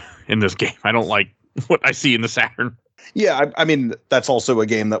more in this game. I don't like what I see in the Saturn. Yeah, I mean, that's also a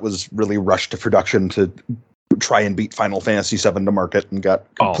game that was really rushed to production to try and beat Final Fantasy VII to market and got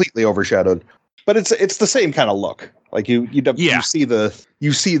completely overshadowed. But it's the same kind of look. Like you see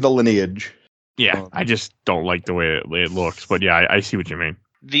the lineage. Yeah, I just don't like the way it looks. But yeah, I see what you mean.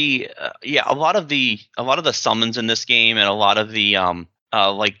 A lot of the summons in this game and a lot of the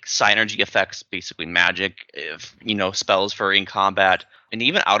like synergy effects, basically magic, spells for in combat and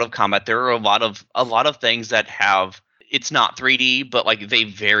even out of combat. There are a lot of things that have. It's not 3D, but like they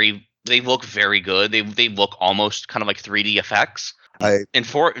look very good. They look almost kind of like 3D effects. And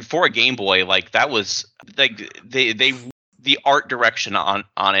for a Game Boy, like that was like the art direction on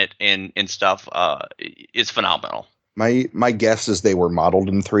it and stuff is phenomenal. My guess is they were modeled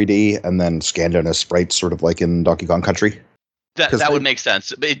in 3D and then scanned in as sprites, sort of like in Donkey Kong Country. That would make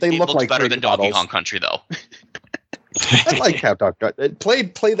sense. It look looks like better 3D than Donkey models. Kong Country, though. I like how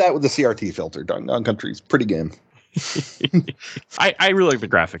play that with the CRT filter. Donkey Kong Country's pretty game. I really like the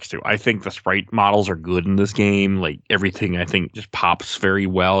graphics too. I think the sprite models are good in this game. Like everything, I think just pops very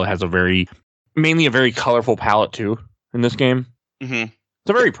well. It has mainly a very colorful palette too in this game. Mm-hmm. It's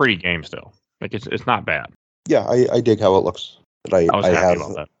a very pretty game still. Like it's not bad. Yeah, I dig how it looks. But I was I happy have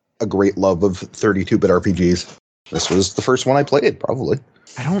about that. a great love of 32-bit RPGs. This was the first one I played, probably.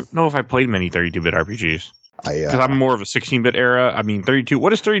 I don't know if I played many 32-bit RPGs because I I'm more of a 16-bit era. I mean, 32.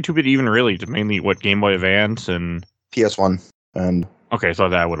 What is 32-bit even really? It's mainly what Game Boy Advance and PS1 and okay, so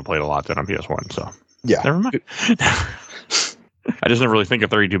that I would have played a lot then on PS1. So yeah, never mind. I just never really think of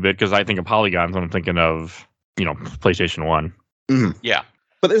 32-bit because I think of polygons when I'm thinking of PlayStation 1. Mhm. Yeah.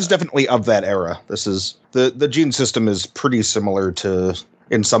 But this is definitely of that era. This is the gene system is pretty similar to,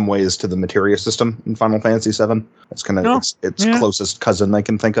 in some ways, to the materia system in Final Fantasy VII. It's kind of its closest cousin I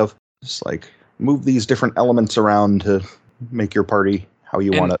can think of. Just like move these different elements around to make your party how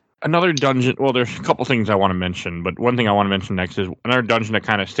you want it. Another dungeon. Well, there's a couple things I want to mention, but one thing I want to mention next is another dungeon that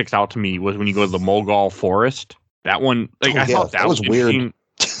kind of sticks out to me was when you go to the Mogol Forest. That one, I thought that was weird.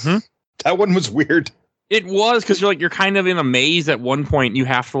 That one was weird. It was because you're kind of in a maze at one point. You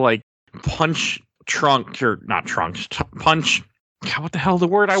have to like punch punch. God, what the hell is the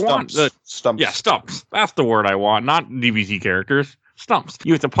word I want? Stumps. Yeah, stumps. That's the word I want. Not DBZ characters. Stumps.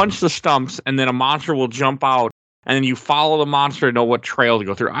 You have to punch the stumps, and then a monster will jump out, and then you follow the monster to know what trail to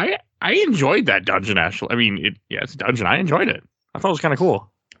go through. I enjoyed that dungeon actually. I mean, it's a dungeon. I enjoyed it. I thought it was kind of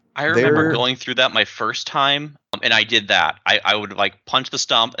cool. I remember going through that my first time, and I did that. I would like punch the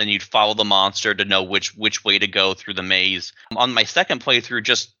stump, and you'd follow the monster to know which way to go through the maze. On my second playthrough,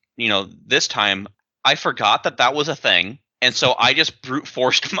 just this time, I forgot that was a thing, and so I just brute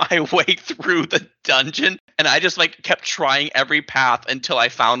forced my way through the dungeon, and I just like kept trying every path until I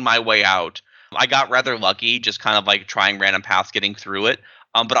found my way out. I got rather lucky, just kind of like trying random paths, getting through it.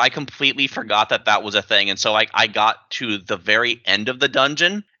 But I completely forgot that was a thing, and so I got to the very end of the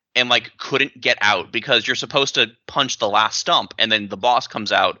dungeon. And like couldn't get out because you're supposed to punch the last stump and then the boss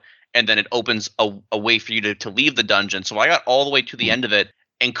comes out and then it opens a way for you to leave the dungeon. So I got all the way to the end of it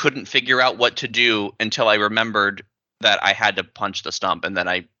and couldn't figure out what to do until I remembered that I had to punch the stump and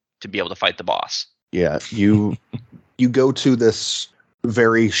then to be able to fight the boss. Yeah, you go to this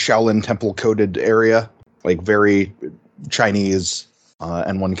very Shaolin Temple coded area, like very Chinese,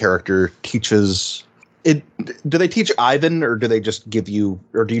 and one character teaches. Do they teach Ivan, or do they just give you,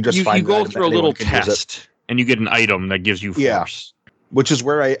 or do you just find you go through a little test and you get an item that gives you force? Yeah. Which is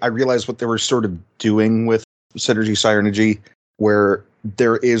where I realized what they were sort of doing with Synergy Cynergy, where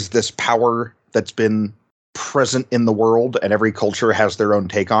there is this power that's been present in the world, and every culture has their own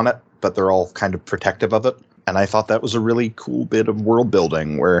take on it, but they're all kind of protective of it. And I thought that was a really cool bit of world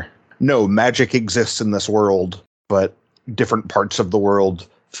building, where no, magic exists in this world, but different parts of the world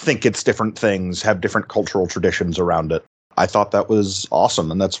think it's different things, have different cultural traditions around it. I thought that was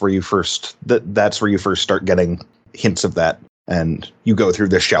awesome, and that's where you first start getting hints of that. And you go through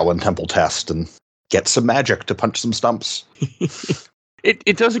this Shaolin Temple test and get some magic to punch some stumps.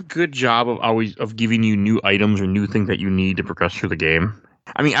 It does a good job of giving you new items or new things that you need to progress through the game.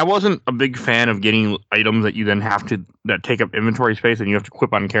 I mean, I wasn't a big fan of getting items that you then that take up inventory space and you have to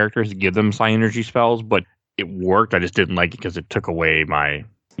equip on characters to give them Psy-Energy spells, but it worked. I just didn't like it because it took away my,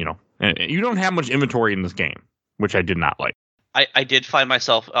 and you don't have much inventory in this game, which I did not like. I did find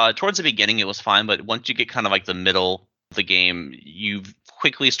myself, towards the beginning it was fine, but once you get kind of like the middle of the game, you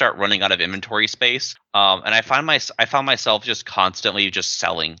quickly start running out of inventory space. And I found myself just constantly just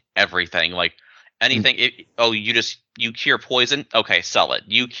selling everything, like anything. You cure poison, okay, sell it.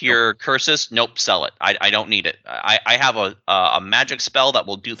 You cure curses, nope, sell it. I don't need it. I have a magic spell that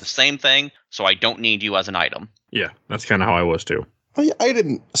will do the same thing, so I don't need you as an item. Yeah, that's kind of how I was too. I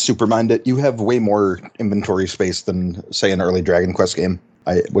didn't super mind it. You have way more inventory space than, say, an early Dragon Quest game,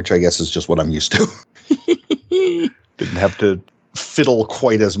 which I guess is just what I'm used to. Didn't have to fiddle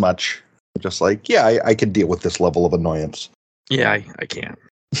quite as much. Just like, yeah, I could deal with this level of annoyance. Yeah, I can't.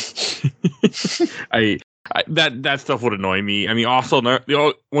 That stuff would annoy me. I mean, also one of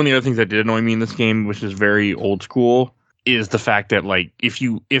the other things that did annoy me in this game, which is very old school, is the fact that like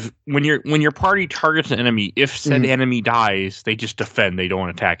when your party targets an enemy, if said enemy dies, they just defend. They don't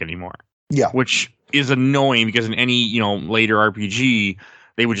attack anymore. Yeah, which is annoying because in any later RPG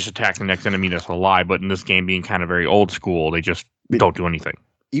they would just attack the next enemy that's alive. But in this game, being kind of very old school, they just don't do anything.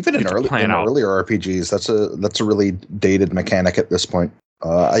 Even in earlier RPGs, that's a really dated mechanic at this point.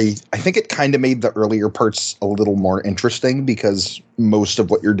 I think it kind of made the earlier parts a little more interesting because most of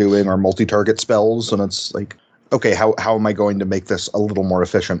what you're doing are multi-target spells, and it's like, okay, how am I going to make this a little more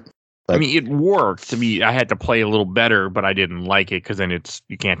efficient? I mean, it worked to me. I had to play a little better, but I didn't like it because then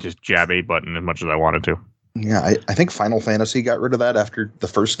you can't just jab A button as much as I wanted to. Yeah, I think Final Fantasy got rid of that after the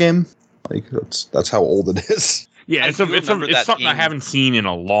first game. Like that's how old it is. Yeah, it's something I haven't seen in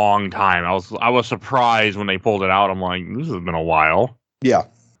a long time. I was surprised when they pulled it out. I'm like, this has been a while. Yeah,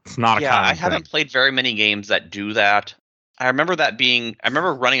 it's not a common I haven't played very many games that do that. I remember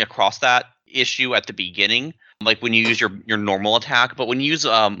running across that issue at the beginning, like when you use your normal attack, but when you use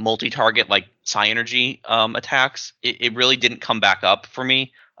multi-target like psi energy attacks, it really didn't come back up for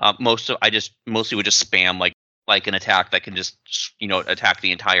me. I mostly would just spam like an attack that can just attack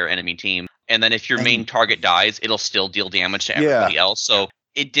the entire enemy team, and then if your main target dies, it'll still deal damage to everybody else. So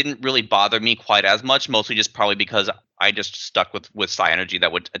it didn't really bother me quite as much, mostly just probably because I just stuck with psi energy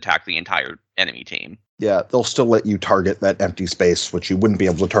that would attack the entire enemy team. Yeah, they'll still let you target that empty space, which you wouldn't be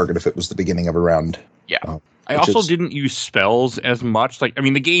able to target if it was the beginning of a round. Yeah. I also didn't use spells as much. Like, I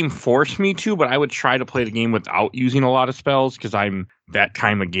mean, the game forced me to, but I would try to play the game without using a lot of spells because I'm that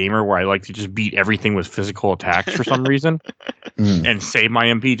kind of gamer where I like to just beat everything with physical attacks for some reason and save my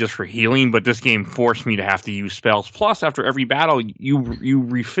MP just for healing. But this game forced me to have to use spells. Plus, after every battle, you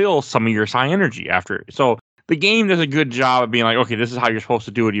refill some of your psi energy after. So the game does a good job of being like, okay, this is how you're supposed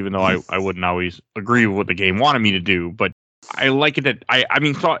to do it, even though I wouldn't always agree with what the game wanted me to do. But I like it that I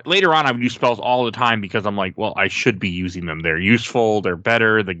mean, so later on I would use spells all the time because I'm like, well, I should be using them. They're useful. They're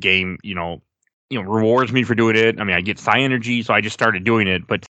better. The game, rewards me for doing it. I mean, I get psi energy, so I just started doing it.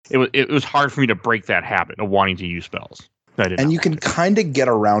 But it was hard for me to break that habit of wanting to use spells. And you can kind of get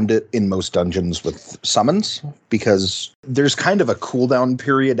around it in most dungeons with summons because there's kind of a cooldown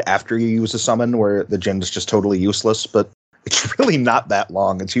period after you use a summon where the gen is just totally useless. But it's really not that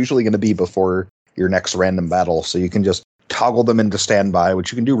long. It's usually going to be before your next random battle, so you can just toggle them into standby,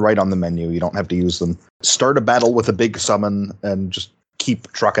 which you can do right on the menu. You don't have to use them. Start a battle with a big summon and just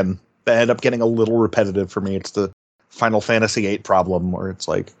keep trucking. They end up getting a little repetitive for me. It's the Final Fantasy VIII problem where it's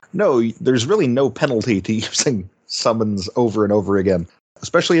like, no, there's really no penalty to using summons over and over again,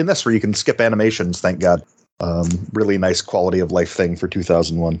 especially in this where you can skip animations, thank God. Really nice quality of life thing for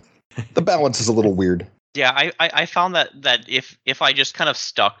 2001. The balance is a little weird. Yeah, I found that if I just kind of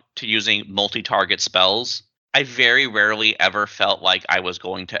stuck to using multi-target spells, I very rarely ever felt like I was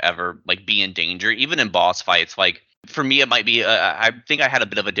going to ever be in danger, even in boss fights. Like for me, it might be. I think I had a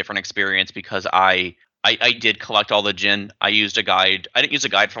bit of a different experience because I did collect all the Jin. I used a guide. I didn't use a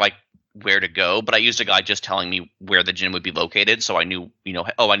guide for where to go, but I used a guide just telling me where the Jin would be located, so I knew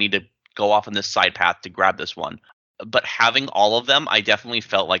I need to go off on this side path to grab this one. But having all of them, I definitely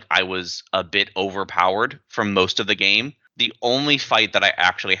felt like I was a bit overpowered for most of the game. The only fight that I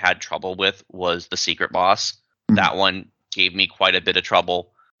actually had trouble with was the secret boss. That one gave me quite a bit of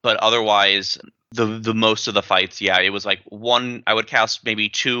trouble. But otherwise, the most of the fights, it was one, I would cast maybe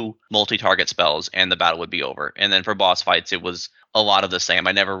 2 multi-target spells and the battle would be over. And then for boss fights, it was a lot of the same.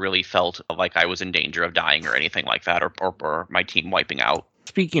 I never really felt like I was in danger of dying or anything like that or my team wiping out.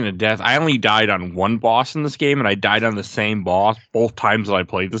 Speaking of death, I only died on one boss in this game, and I died on the same boss both times that I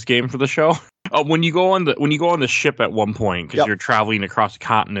played this game for the show. When you go on the ship at one point, because you're traveling across the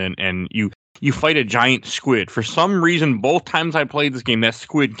continent, and you fight a giant squid. For some reason, both times I played this game, that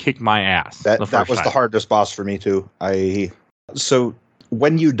squid kicked my ass. That was the hardest boss for me too. So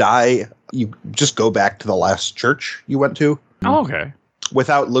when you die, you just go back to the last church you went to. Oh, okay.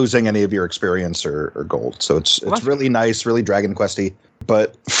 Without losing any of your experience or gold. So it's really nice, really Dragon Questy.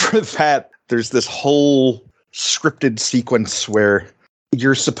 But for that, there's this whole scripted sequence where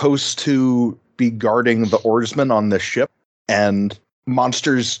you're supposed to be guarding the oarsmen on this ship, and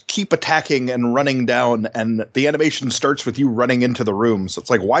monsters keep attacking and running down, and the animation starts with you running into the room. So it's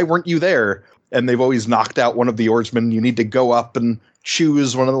like, why weren't you there? And they've always knocked out one of the oarsmen. You need to go up and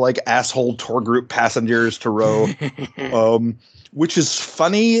choose one of the asshole tour group passengers to row. Which is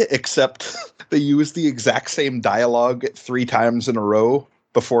funny, except they use the exact same dialogue 3 times in a row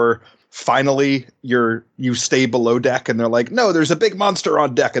before finally you stay below deck and they're like, no, there's a big monster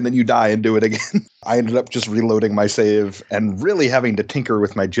on deck, and then you die and do it again. I ended up just reloading my save and really having to tinker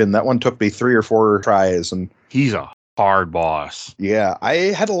with my Jin. That one took me 3 or 4 tries, and he's a hard boss. Yeah, I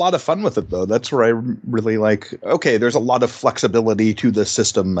had a lot of fun with it though. That's where I really okay, there's a lot of flexibility to the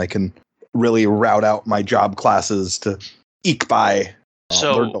system. I can really route out my job classes to eke by.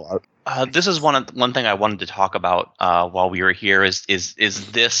 So this is one thing I wanted to talk about while we were here is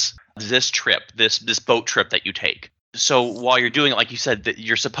this trip, this boat trip that you take. So while you're doing it, like you said, that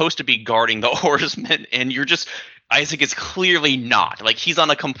you're supposed to be guarding the oarsmen, and Isaac is clearly not. He's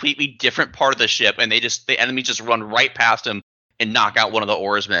on a completely different part of the ship, and the enemy just run right past him and knock out one of the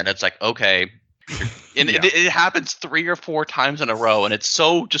oarsmen. It's like, okay, And it happens 3 or 4 times in a row, and it's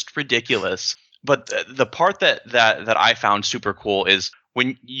so just ridiculous. But the part that I found super cool is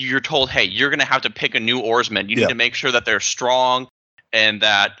when you're told, hey, you're going to have to pick a new oarsman. You need to make sure that they're strong and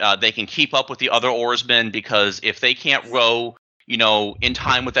that they can keep up with the other oarsmen, because if they can't row, in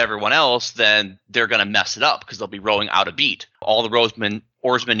time with everyone else, then they're going to mess it up because they'll be rowing out of beat. All the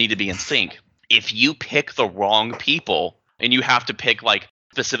oarsmen need to be in sync. If you pick the wrong people, and you have to pick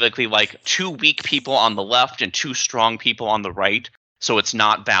specifically 2 weak people on the left and 2 strong people on the right, so it's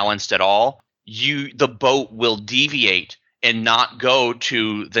not balanced at all, the boat will deviate and not go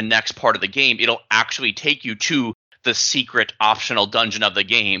to the next part of the game. It'll actually take you to the secret optional dungeon of the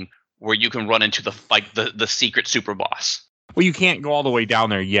game where you can run into the secret super boss. Well, you can't go all the way down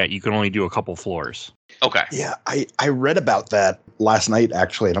there yet. You can only do a couple floors. Okay. Yeah, I read about that last night,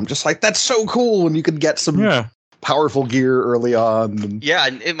 actually, and I'm just like, that's so cool, and you could get some powerful gear early on. Yeah,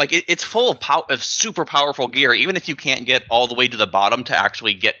 and it's full of super powerful gear. Even if you can't get all the way to the bottom to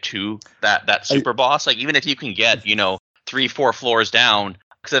actually get to that super boss, even if you can get 3-4 floors down,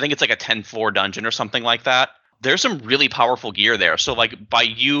 because I think it's a 10-floor dungeon or something like that, there's some really powerful gear there. So by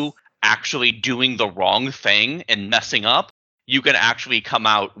you actually doing the wrong thing and messing up, you can actually come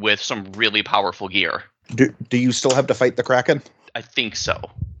out with some really powerful gear. Do you still have to fight the Kraken? I think so.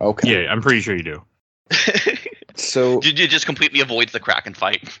 Okay. Yeah, I'm pretty sure you do. So you just completely avoid the Kraken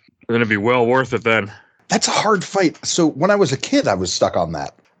fight. It's going to be well worth it then. That's a hard fight. So when I was a kid, I was stuck on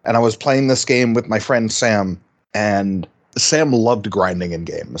that. And I was playing this game with my friend Sam, and Sam loved grinding in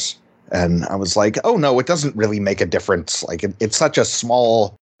games. And I was like, oh no, it doesn't really make a difference. It's such a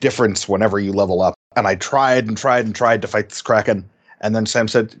small difference whenever you level up. And I tried and tried and tried to fight this Kraken. And then Sam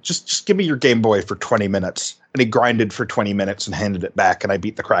said, just give me your Game Boy for 20 minutes. And he grinded for 20 minutes and handed it back. And I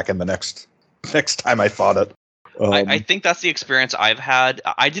beat the Kraken the next time I fought it. I think that's the experience I've had.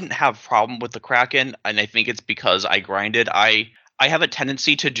 I didn't have a problem with the Kraken, and I think it's because I grinded. I have a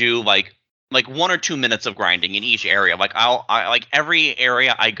tendency to do like 1 or 2 minutes of grinding in each area. I every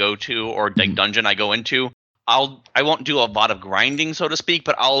area I go to or dungeon I go into, I won't do a lot of grinding, so to speak,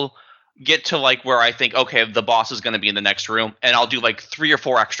 but I'll get to where I think, okay, the boss is going to be in the next room, and I'll do 3 or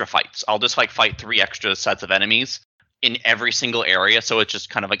 4 extra fights. I'll just fight 3 extra sets of enemies in every single area, so it's just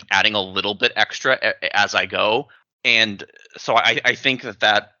kind of adding a little bit extra as I go. And so I think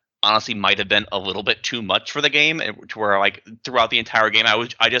that honestly might have been a little bit too much for the game, to where throughout the entire game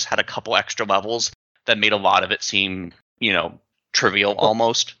I just had a couple extra levels that made a lot of it seem trivial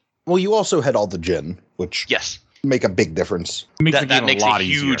almost. Well, you also had all the Jin, which make a big difference. That makes a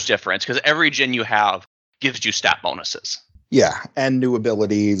huge difference, because every Jin you have gives you stat bonuses. Yeah, and new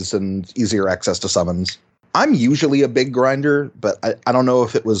abilities and easier access to summons. I'm usually a big grinder, but I don't know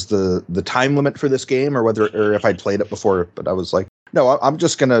if it was the time limit for this game or if I'd played it before. But I was like, no, I'm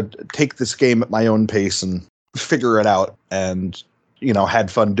just gonna take this game at my own pace and figure it out, and had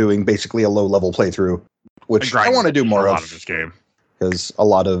fun doing basically a low level playthrough, which I want to do more of this game, because a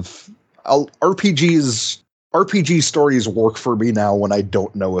lot of RPG stories work for me now when I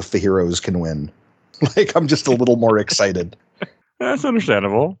don't know if the heroes can win. I'm just a little more excited. That's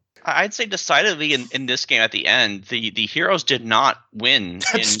understandable. I'd say decidedly in this game at the end, the heroes did not win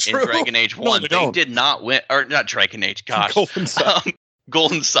in Dragon Age 1. No, they did not win, or not Dragon Age, gosh. Golden Sun.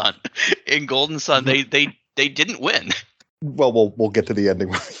 Golden Sun. In Golden Sun, they didn't win. Well, we'll get to the ending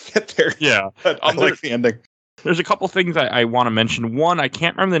when we get there. Yeah. I like the ending. There's a couple things I want to mention. One, I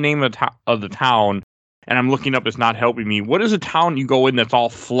can't remember the name of the town, and I'm looking up, it's not helping me. What is a town you go in that's all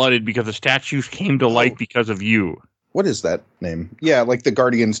flooded because the statues came to life because of you? What is that name? Yeah, the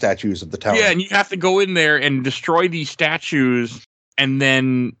guardian statues of the town. Yeah, and you have to go in there and destroy these statues, and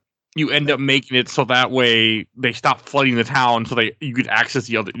then you end up making it so that way they stop flooding the town, so you could access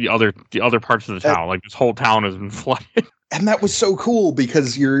the other parts of the town. This whole town has been flooded. And that was so cool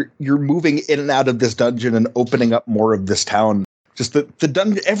because you're moving in and out of this dungeon and opening up more of this town. Just the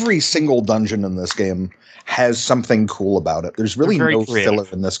dungeon, every single dungeon in this game has something cool about it. There's really no filler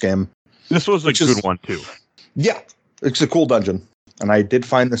in this game. This was a good one too. Yeah. It's a cool dungeon, and I did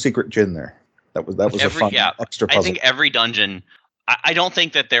find the secret Jin there. That was a fun extra puzzle. I think every dungeon. I don't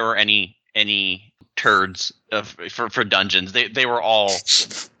think that there were any turds for dungeons. They were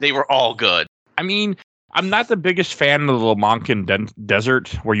all good. I mean, I'm not the biggest fan of the Lamancan desert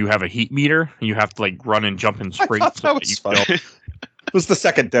where you have a heat meter. You have to run and jump and sprint. That was fun. It was the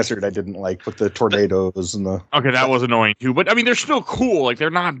second desert I didn't like, with the tornadoes and the... Okay, that was annoying too. But I mean, they're still cool.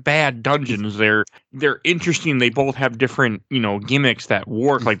 They're not bad dungeons. They're interesting. They both have different, gimmicks that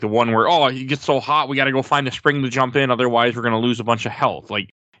work. Like the one where, it gets so hot, we got to go find a spring to jump in. Otherwise, we're going to lose a bunch of health.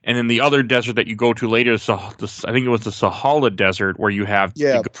 And then the other desert that you go to later is, I think it was the Sahala Desert, where you have...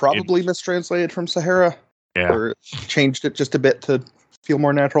 Yeah, probably mistranslated from Sahara. Yeah. Or changed it just a bit to feel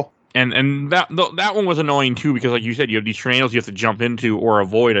more natural. And that one was annoying, too, because like you said, you have these tornadoes you have to jump into or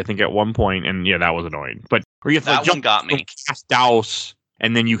avoid, I think, at one point. And yeah, that was annoying. But where you have to that one got me. Cast douse,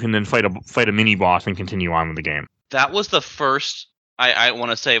 and then you can then fight a mini-boss and continue on with the game. That was the first... I want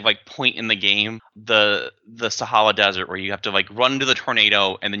to say like point in the game, the Sahala Desert, where you have to like run into the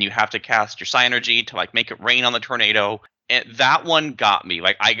tornado and then you have to cast your Psynergy to like make it rain on the tornado. And that one got me.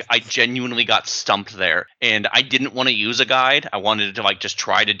 Like I genuinely got stumped there, and I didn't want to use a guide. I wanted to like just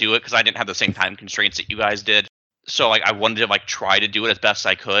try to do it because I didn't have the same time constraints that you guys did. So like I wanted to like try to do it as best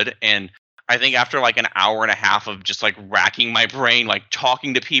I could. And I think after like an hour and a half of just like racking my brain, like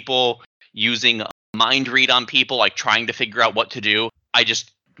talking to people, using mind read on people, like trying to figure out what to do, I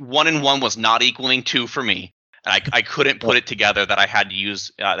just 1 and 1 was not equaling 2 for me, and I couldn't put it together that I had to use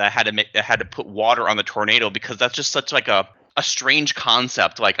I had to put water on the tornado, because that's just such like a strange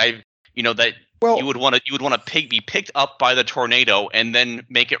concept. Like you would want to be picked up by the tornado and then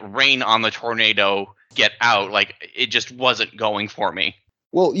make it rain on the tornado, get out. Like it just wasn't going for me.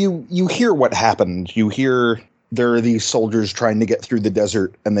 Well, you hear what happened. You hear there are these soldiers trying to get through the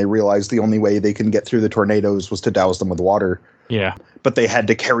desert, and they realize the only way they can get through the tornadoes was to douse them with water. Yeah. But they had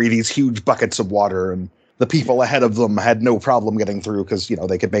to carry these huge buckets of water, and the people ahead of them had no problem getting through because,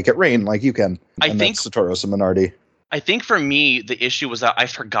 they could make it rain like you can. I think Satoru Minardi. I think for me, the issue was that I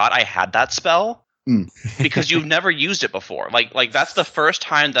forgot I had that spell because you've never used it before. Like that's the first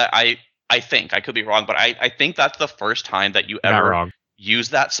time that I think, I could be wrong, but I think that's the first time that you ever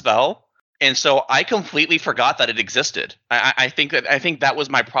used that spell. And so I completely forgot that it existed. I think that was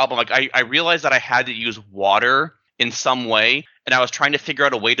my problem. Like I realized that I had to use water in some way, and I was trying to figure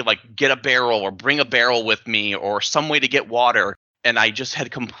out a way to like get a barrel or bring a barrel with me or some way to get water, and I just had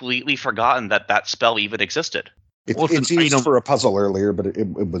completely forgotten that spell even existed. It's used for a puzzle earlier, but it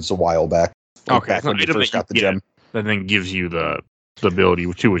was a while back. Okay, back when you first got the gem. That thing gives you the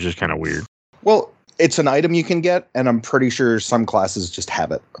ability too, which is kind of weird. Well, it's an item you can get, and I'm pretty sure some classes just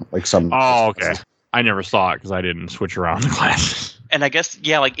have it. Like some. Oh, okay. I never saw it because I didn't switch around the classes. And I guess,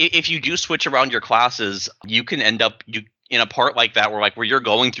 yeah, like if you do switch around your classes, you can end up in a part like that where you're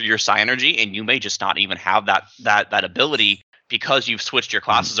going through your Psynergy and you may just not even have that ability because you've switched your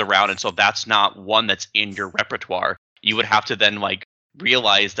classes around, and so that's not one that's in your repertoire. You would have to then like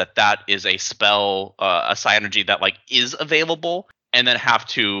realize that is a spell, a Psynergy that like is available, and then have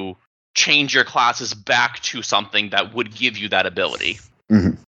to change your classes back to something that would give you that ability.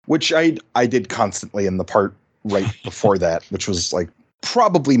 Mm-hmm. Which I did constantly in the part right before that, which was like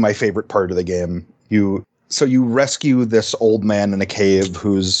probably my favorite part of the game. You rescue this old man in a cave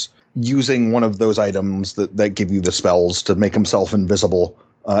who's using one of those items that give you the spells to make himself invisible,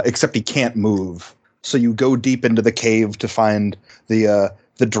 except he can't move. So you go deep into the cave to find the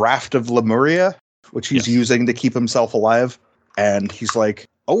draft of Lemuria, which he's using to keep himself alive. And he's like,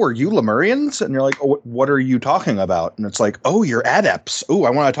 "Oh, are you Lemurians?" And you're like, "Oh, what are you talking about?" And it's like, "Oh, you're adepts. Oh, I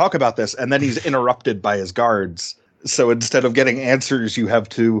want to talk about this." And then he's interrupted by his guards. So instead of getting answers, you have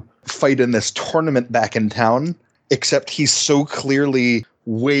to fight in this tournament back in town, except he's so clearly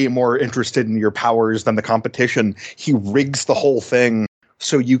way more interested in your powers than the competition. He rigs the whole thing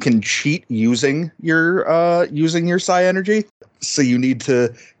so you can cheat using your Psynergy. So you need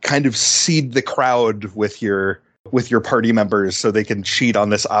to kind of seed the crowd with your party members so they can cheat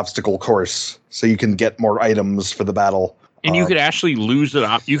on this obstacle course so you can get more items for the battle. And you could actually lose it.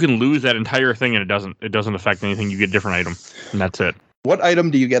 You can lose that entire thing, and it doesn't affect anything. You get a different item, and that's it. What item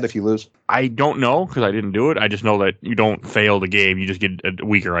do you get if you lose? I don't know because I didn't do it. I just know that you don't fail the game. You just get a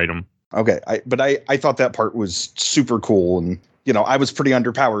weaker item. Okay, I thought that part was super cool, and I was pretty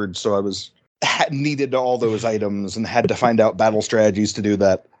underpowered, so I needed all those items and had to find out battle strategies to do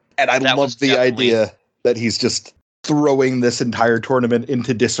that. And I love the idea that he's just throwing this entire tournament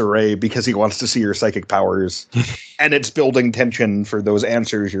into disarray because he wants to see your psychic powers. And it's building tension for those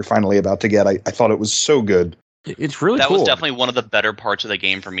answers you're finally about to get. I thought it was so good. It's really cool. That was definitely one of the better parts of the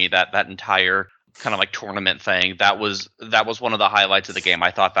game for me, that entire kind of like tournament thing. That was one of the highlights of the game. I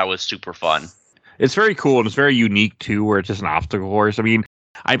thought that was super fun. It's very cool, and it's very unique too, where it's just an obstacle course. I mean,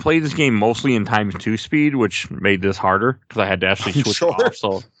 I played this game mostly in ×2 speed, which made this harder because I had to actually switch it off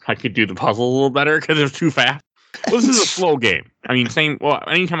so I could do the puzzle a little better because it was too fast. Well, this is a slow game. I mean,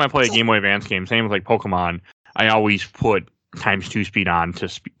 anytime I play a Game Boy Advance game, same with like Pokemon, I always put ×2 speed on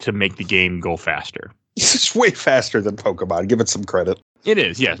to make the game go faster. It's way faster than Pokemon. Give it some credit. It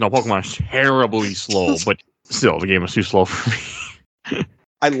is, yes. No, Pokemon is terribly slow, but still, the game was too slow for me.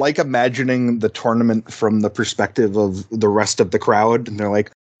 I like imagining the tournament from the perspective of the rest of the crowd. And they're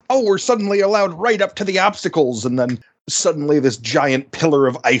like, oh, we're suddenly allowed right up to the obstacles. And then suddenly this giant pillar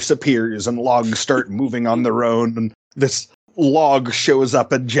of ice appears and logs start moving on their own. And this log shows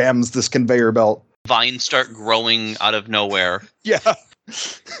up and jams this conveyor belt. Vines start growing out of nowhere. Yeah.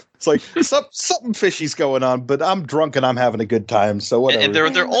 It's like something fishy's going on, but I'm drunk and I'm having a good time, so whatever.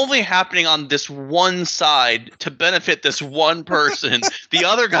 And they're only happening on this one side to benefit this one person. The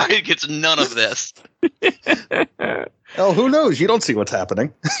other guy gets none of this. Well, who knows? You don't see what's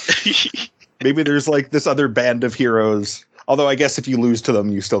happening. Maybe there's like this other band of heroes. Although I guess if you lose to them,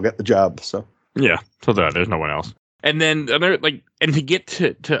 you still get the job. So yeah, so there's no one else. And then and to get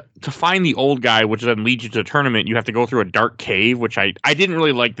to find the old guy, which then leads you to a tournament, you have to go through a dark cave, which I didn't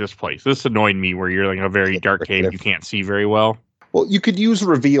really like this place. This annoyed me, where you're like in a very dark cave you can't see very well. Well, you could use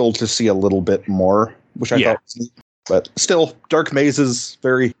reveal to see a little bit more, which I thought was neat. But still, dark mazes,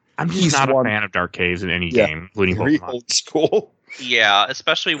 very. I'm just not a fan of dark caves in any game, including Pokemon. Old school. Yeah,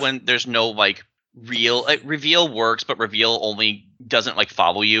 especially when there's no like real reveal works, but reveal only doesn't like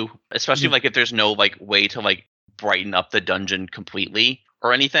follow you. Especially like if there's no like way to like brighten up the dungeon completely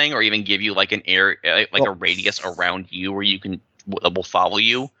or anything, or even give you like an air like a radius around you where you can will follow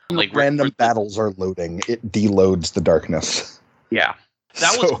you. Like random battles are loading, it deloads the darkness. Yeah,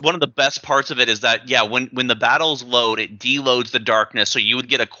 that was one of the best parts of it. Is that when the battles load, it deloads the darkness, so you would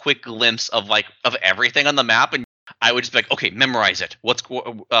get a quick glimpse of everything on the map, and I would just be like, okay, memorize it.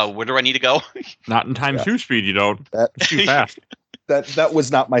 Where do I need to go? Not in times 2 speed, you don't. It's too fast. That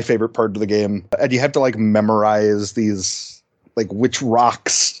was not my favorite part of the game. And you have to like memorize these, like which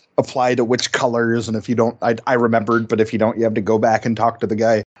rocks apply to which colors. And if you don't, I remembered, but if you don't, you have to go back and talk to the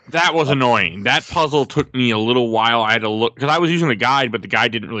guy. That was annoying. That puzzle took me a little while. I had to look, because I was using the guide, but the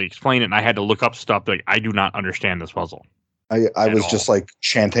guide didn't really explain it. And I had to look up stuff like, I do not understand this puzzle. I was just like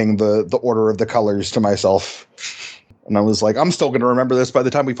chanting the order of the colors to myself. And I was like, I'm still going to remember this by the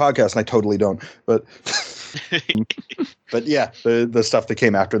time we podcast. And I totally don't. But but yeah, the stuff that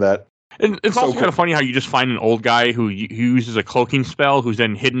came after that. And it's also kind of funny how you just find an old guy who uses a cloaking spell, who's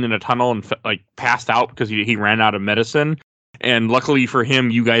then hidden in a tunnel and like passed out because he ran out of medicine. And luckily for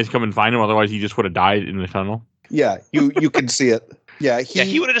him, you guys come and find him. Otherwise, he just would have died in the tunnel. Yeah, you can see it. Yeah,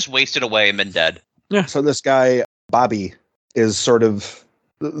 he would have just wasted away and been dead. Yeah. So this guy, Bobby, is sort of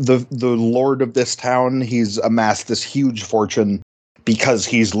the lord of this town. He's amassed this huge fortune because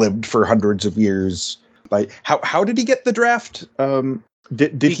he's lived for hundreds of years. Like, how did he get the draft?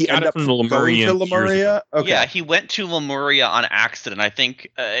 Did he end up going to Lemuria? Okay. Yeah, he went to Lemuria on accident. I think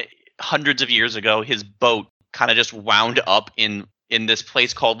hundreds of years ago, his boat kind of just wound up in this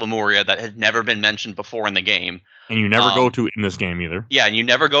place called Lemuria that had never been mentioned before in the game. And you never go to in this game either. Yeah, and you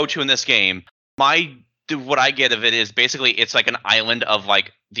never go to in this game. What I get of it is basically it's like an island of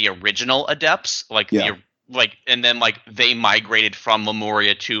like the original Adepts, and then like they migrated from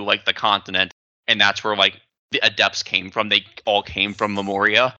Lemuria to like the continent, and that's where like the Adepts came from. They all came from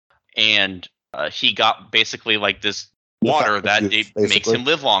Lemuria, and he got basically like this water that makes him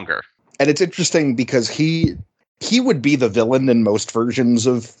live longer. And it's interesting because he would be the villain in most versions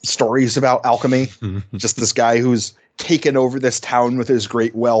of stories about alchemy. Just this guy who's taken over this town with his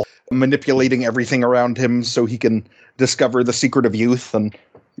great wealth, manipulating everything around him so he can discover the secret of youth. And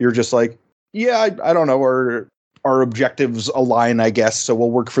you're just like, yeah, I don't know, our objectives align, I guess, so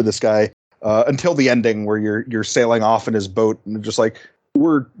we'll work for this guy. Until the ending where you're sailing off in his boat and just like,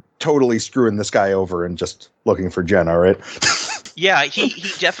 we're totally screwing this guy over and just looking for Jenna, right? Yeah, he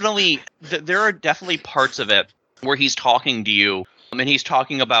definitely, there are definitely parts of it where he's talking to you, and he's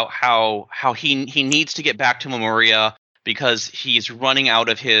talking about how he needs to get back to Lemuria because he's running out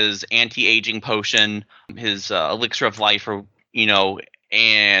of his anti-aging potion, his elixir of life,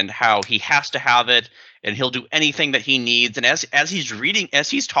 and how he has to have it, and he'll do anything that he needs. And as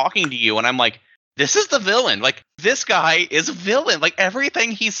he's talking to you, and I'm like, this is the villain. Like, this guy is a villain. Like,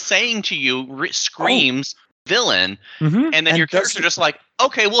 everything he's saying to you screams villain. Mm-hmm. And then your character just like,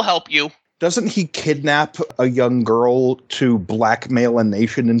 okay, we'll help you. Doesn't he kidnap a young girl to blackmail a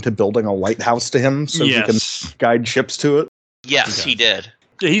nation into building a lighthouse to him so he can guide ships to it? Yes, he did.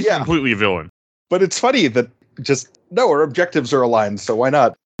 Yeah, he's completely a villain. But it's funny that our objectives are aligned, so why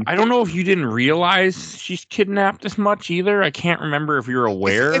not? I don't know if you didn't realize she's kidnapped as much either. I can't remember if you're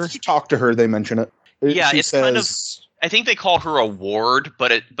aware. If you talk to her, they mention it. Yeah, it's kind of. I think they call her a ward,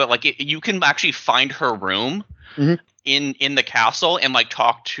 but you can actually find her room in the castle and like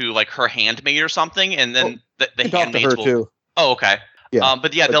talk to like her handmaid or something, and then the handmaids will. Too. Oh, okay. Yeah.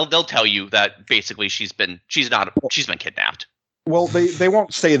 But they'll tell you that basically she's been kidnapped. Well, they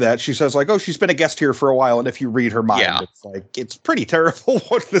won't say that. She says like, oh, she's been a guest here for a while, and if you read her mind, it's like it's pretty terrible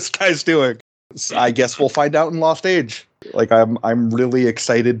what this guy's doing. I guess we'll find out in Lost Age. Like I'm really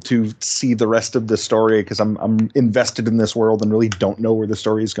excited to see the rest of the story because I'm invested in this world and really don't know where the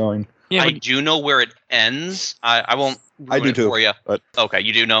story is going. Yeah, I do know where it ends. I won't ruin I do it too, for you. but Okay,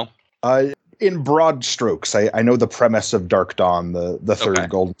 you do know? in broad strokes, I know the premise of Dark Dawn, the third Okay.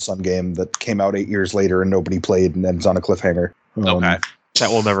 Golden Sun game that came out 8 years later and nobody played and ends on a cliffhanger. Okay. that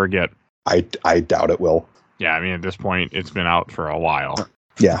we'll never get. I doubt it will. Yeah, I mean, at this point, it's been out for a while.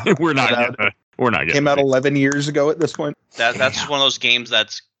 Yeah, we're not Came out- getting. We're not getting. came out it. 11 years ago at this point. That's just one of those games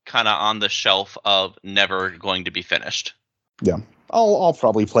that's kind of on the shelf of never going to be finished. I'll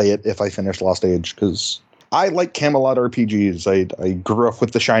probably play it if I finish Lost Age because I like Camelot RPGs. I grew up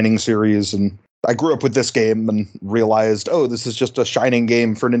with the Shining series and I grew up with this game and realized, oh, this is just a Shining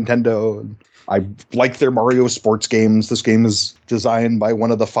game for Nintendo. I like their Mario sports games. This game is designed by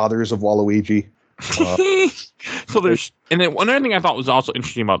one of the fathers of Waluigi. So there's, and then one other thing I thought was also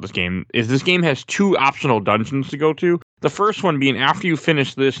interesting about this game is this game has 2 optional dungeons to go to. The first one being after you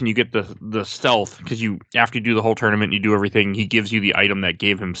finish this and you get the stealth, because after you do the whole tournament and you do everything, he gives you the item that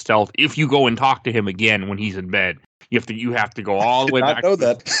gave him stealth. If you go and talk to him again when he's in bed, you have to go all the way back. I know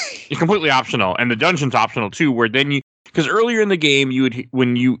that. It's completely optional, and the dungeon's optional too. Where then because earlier in the game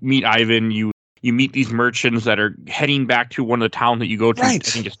when you meet Ivan, you meet these merchants that are heading back to one of the towns that you go to. Right.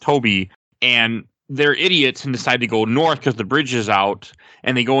 I think it's Toby, and they're idiots and decide to go north because the bridge is out,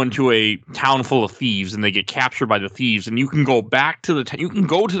 and they go into a town full of thieves and they get captured by the thieves. And you can go back to you can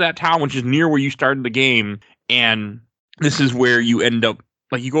go to that town, which is near where you started the game. And this is where you end up,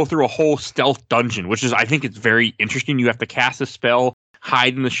 like, you go through a whole stealth dungeon, which is, I think it's very interesting. You have to cast a spell,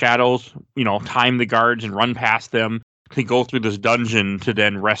 hide in the shadows, time the guards and run past them to go through this dungeon to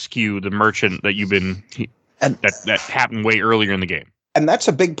then rescue the merchant that that happened way earlier in the game. And that's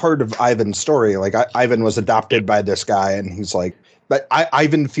a big part of Ivan's story. Like Ivan was adopted by this guy, and he's like, but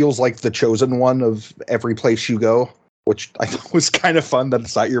Ivan feels like the chosen one of every place you go, which I thought was kind of fun that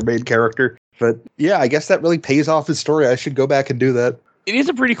it's not your main character. But yeah, I guess that really pays off his story. I should go back and do that. It is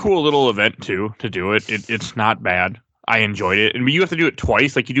a pretty cool little event too to do it. It's not bad. I enjoyed it, and you have to do it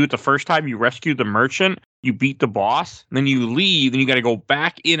twice. Like, you do it the first time, you rescue the merchant, you beat the boss, and then you leave, and you got to go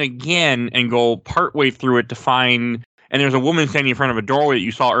back in again and go partway through it to find. And there's a woman standing in front of a doorway that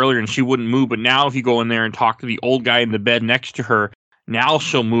you saw earlier, and she wouldn't move. But now, if you go in there and talk to the old guy in the bed next to her, now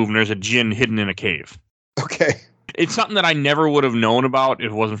she'll move, and there's a djinn hidden in a cave. Okay. It's something that I never would have known about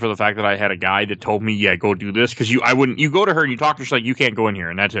if it wasn't for the fact that I had a guy that told me, yeah, go do this. Because you go to her and you talk to her, she's like, you can't go in here,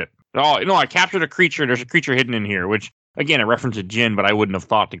 and that's it. Oh, I captured a creature, and there's a creature hidden in here, which, again, it references djinn, but I wouldn't have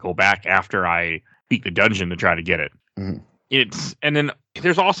thought to go back after I beat the dungeon to try to get it. Mm-hmm. And then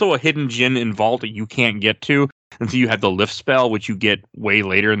there's also a hidden djinn in Vault that you can't get to until you have the lift spell, which you get way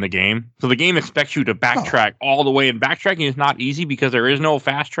later in the game. So the game expects you to backtrack all the way, and backtracking is not easy because there is no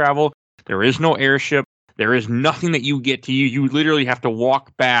fast travel, there is no airship, there is nothing that you get to use. You literally have to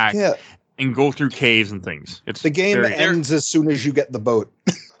walk back and go through caves and things. The game ends as soon as you get the boat.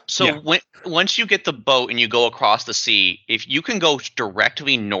 So once you get the boat and you go across the sea, if you can go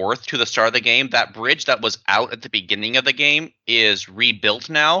directly north to the start of the game, that bridge that was out at the beginning of the game is rebuilt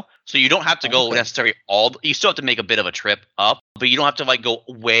now. So you don't have to go necessarily you still have to make a bit of a trip up, but you don't have to go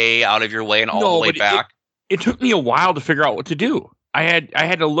way out of your way and all the way back. It took me a while to figure out what to do. I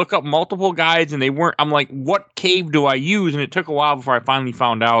had to look up multiple guides, and I'm like, what cave do I use? And it took a while before I finally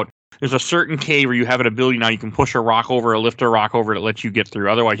found out. There's a certain cave where you have an ability now you can push a rock over or lift a rock over that lets you get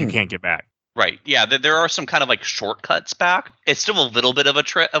through. Otherwise, you can't get back. Right. Yeah. There are some kind of shortcuts back. It's still a little bit of a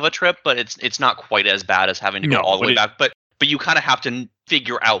trip, but it's not quite as bad as having to go all the way back. But you kind of have to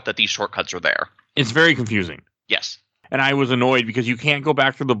figure out that these shortcuts are there. It's very confusing. Yes. And I was annoyed because you can't go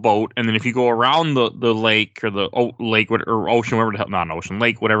back to the boat, and then if you go around the lake or the lake or ocean, whatever the hell, not an ocean,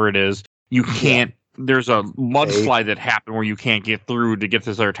 lake, whatever it is, you can't. There's a mudslide that happened where you can't get through to get to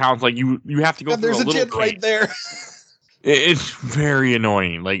this other town. It's like you have to go through a little djinn right there. It's very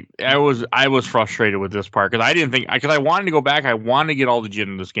annoying. Like, I was frustrated with this part because I wanted to go back. I wanted to get all the djinn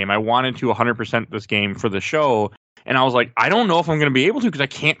in this game. I wanted to 100% this game for the show. And I was like, I don't know if I'm going to be able to because I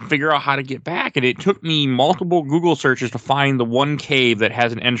can't figure out how to get back. And it took me multiple Google searches to find the one cave that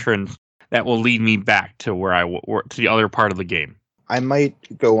has an entrance that will lead me back to to the other part of the game. I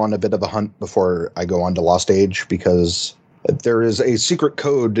might go on a bit of a hunt before I go on to Lost Age because there is a secret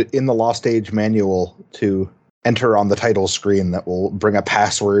code in the Lost Age manual to enter on the title screen that will bring a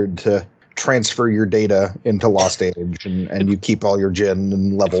password to transfer your data into Lost Age, and you keep all your djinn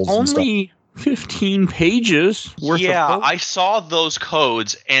and levels and stuff. Only 15 pages worth of code? I saw those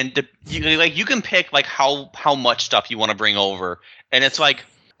codes, and you can pick how much stuff you want to bring over, and it's like,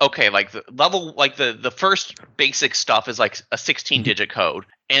 okay, the level, the first basic stuff is a 16-digit code,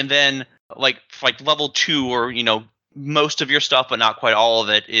 and then like level 2 or most of your stuff, but not quite all of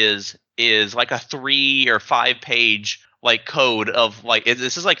it, is like a 3 or 5 page like code of like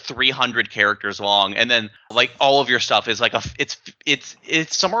this is like 300 characters long, and then like all of your stuff is like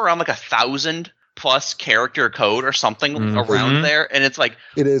it's somewhere around like 1,000 plus character code or something around there, and it's like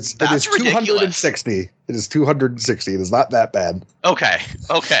it is 260. It is 260. It is not that bad. Okay.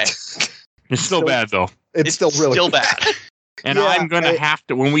 It's still bad though. It's still really still bad. And yeah, I'm gonna have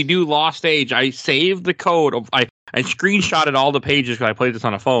to, when we do Lost Age, I saved the code of I screenshotted all the pages because I played this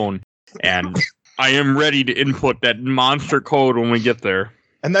on a phone, and I am ready to input that monster code when we get there.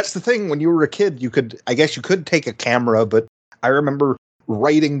 And that's the thing, when you were a kid, you could take a camera, but I remember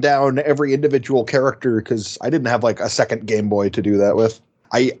writing down every individual character because I didn't have like a second Game Boy to do that with.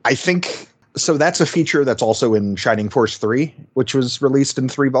 I think so. That's a feature that's also in Shining Force 3, which was released in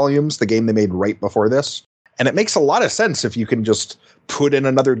 3 volumes, the game they made right before this. And it makes a lot of sense if you can just put in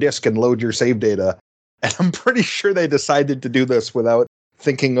another disc and load your save data. And I'm pretty sure they decided to do this without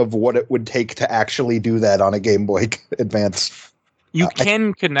thinking of what it would take to actually do that on a Game Boy Advance. You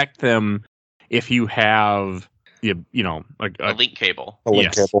can connect them if you have, a link cable. A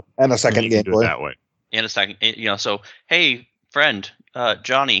link cable. And a second Game Boy. That way. And a second, so, hey, friend,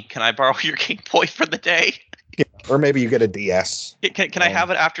 Johnny, can I borrow your Game Boy for the day? Yeah. Or maybe you get a DS. Can I have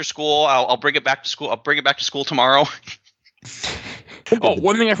it after school? I'll bring it back to school. I'll bring it back to school tomorrow. Oh,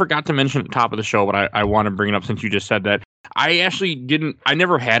 one thing I forgot to mention at the top of the show, but I want to bring it up since you just said that. I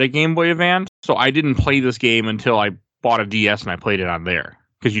never had a Game Boy Advance, so I didn't play this game until I bought a DS and I played it on there,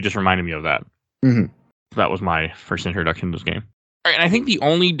 because you just reminded me of that. Mm-hmm. So that was my first introduction to this game. All right, and I think the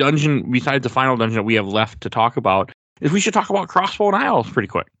only dungeon besides the final dungeon that we have left to talk about is we should talk about Crossbow Isles pretty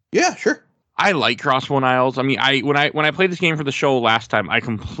quick. Yeah, sure. I like Crossbow Isles. I mean, when I played this game for the show last time, I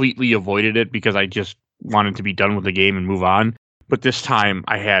completely avoided it because I just wanted to be done with the game and move on. But this time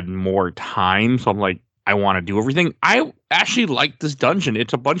I had more time, so I'm like, I want to do everything. I actually like this dungeon.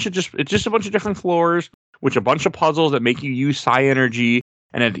 It's just a bunch of different floors with a bunch of puzzles that make you use psi energy,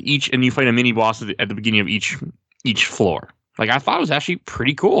 and you fight a mini boss at the beginning of each floor. Like, I thought it was actually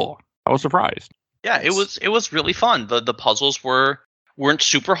pretty cool. I was surprised. Yeah, it was really fun. The puzzles weren't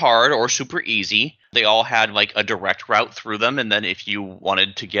super hard or super easy. They all had like a direct route through them, and then if you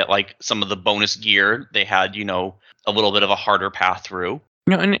wanted to get like some of the bonus gear, they had, a little bit of a harder path through.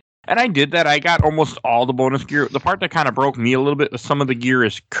 And I did that. I got almost all the bonus gear. The part that kind of broke me a little bit was some of the gear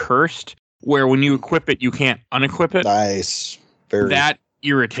is cursed, where when you equip it, you can't unequip it. Nice. That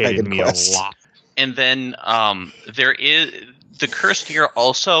irritated me a lot. And then there is the cursed gear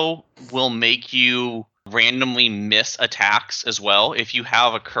also will make you randomly miss attacks as well. If you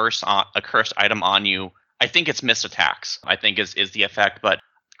have a cursed item on you, I think it's miss attacks, I think is the effect, but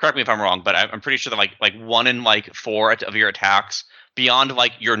correct me if I'm wrong, but I'm pretty sure that like 1 in like 4 of your attacks beyond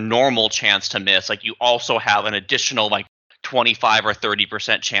like your normal chance to miss, like you also have an additional like 25 or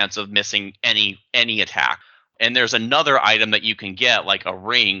 30% chance of missing any attack. And there's another item that you can get, like a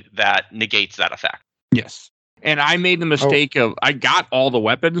ring, that negates that effect. Yes. And I made the mistake of, I got all the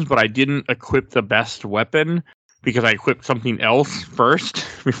weapons, but I didn't equip the best weapon because I equipped something else first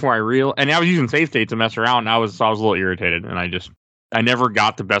before and I was using save state to mess around, and I was a little irritated, and I never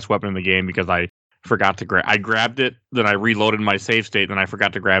got the best weapon in the game because I forgot to I grabbed it, then I reloaded my save state, then I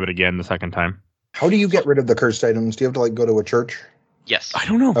forgot to grab it again the second time. How do you get rid of the cursed items? Do you have to like go to a church? Yes. I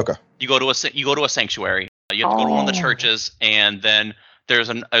don't know. Okay. You go to a sanctuary. You have to go to one of the churches, and then there's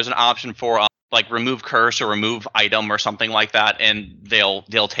an option for like remove curse or remove item or something like that, and they'll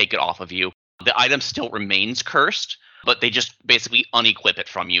take it off of you. The item still remains cursed, but they just basically unequip it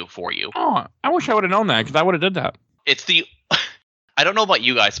from you for you. Oh, I wish I would have known that, because I would have did that. It's the I don't know about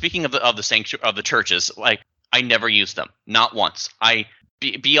you guys. Speaking of the churches, like I never used them, not once.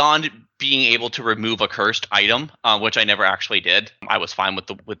 Beyond being able to remove a cursed item, which I never actually did. I was fine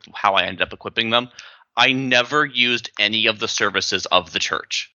with how I ended up equipping them. I never used any of the services of the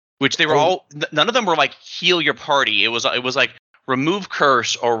church, which they were all. None of them were like heal your party. It was like remove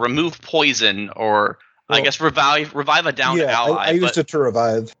curse or remove poison or I guess revive a downed ally. I used it to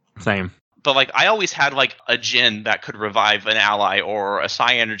revive. Same. But like I always had like a Djinn that could revive an ally, or a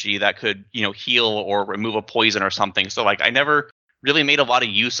psi energy that could heal or remove a poison or something. So like I never really made a lot of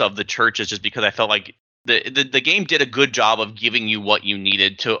use of the churches, just because I felt like the game did a good job of giving you what you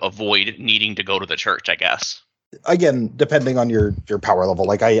needed to avoid needing to go to the church, I guess. Again, depending on your power level.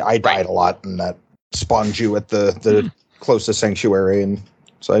 Like I died a lot, and that spawned you at the closest sanctuary, and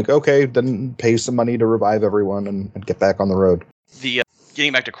it's like, okay, then pay some money to revive everyone and get back on the road.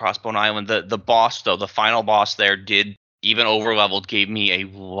 Getting back to Crossbone Island, the boss though, the final boss there even over-leveled, gave me a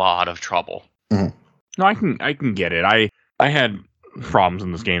lot of trouble. Mm-hmm. No, I can get it. I had problems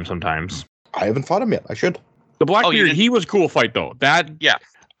in this game sometimes. I haven't fought him yet. I should. The Blackbeard, didn't- he was a cool fight though. Yeah.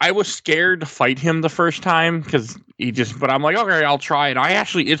 I was scared to fight him the first time because but I'm like, okay, I'll try it.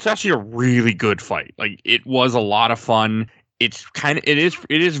 It's actually a really good fight. Like, it was a lot of fun. It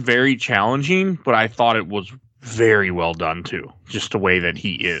is very challenging, but I thought it was very well done too. Just the way that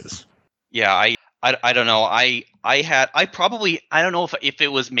he is. Yeah, I don't know. I don't know if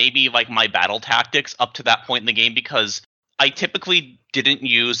it was maybe like my battle tactics up to that point in the game, because I typically didn't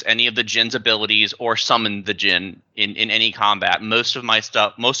use any of the Jin's abilities or summon the Jin in any combat. Most of my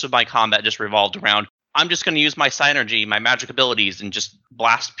combat just revolved around, I'm just going to use my Psynergy, my magic abilities, and just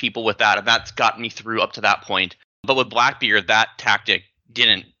blast people with that. And that's gotten me through up to that point. But with Blackbeard, that tactic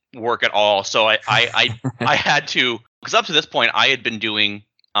didn't work at all. So I had to, because up to this point, I had been doing,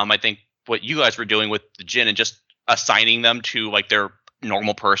 I think what you guys were doing with the Jin and just assigning them to like their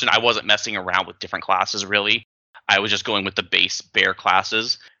normal person. I wasn't messing around with different classes really. I was just going with the base bear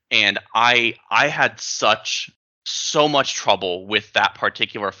classes, and I had so much trouble with that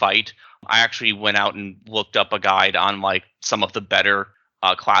particular fight. I actually went out and looked up a guide on like some of the better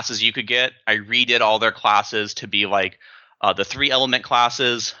classes you could get. I redid all their classes to be like the 3 element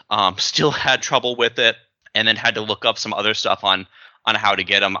classes. Still had trouble with it, and then had to look up some other stuff on how to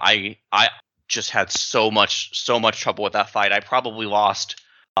get them. I just had so much trouble with that fight. I probably lost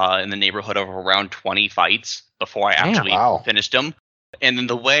in the neighborhood of around 20 fights before I actually finished them. And then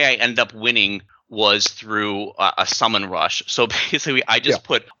the way I ended up winning was through a summon rush. So basically, I just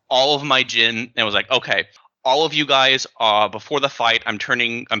put all of my Jin and was like, okay, all of you guys, before the fight, I'm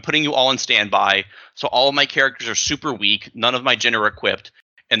putting you all in standby. So all of my characters are super weak. None of my Jin are equipped.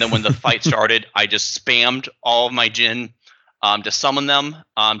 And then when the fight started, I just spammed all of my Jin to summon them,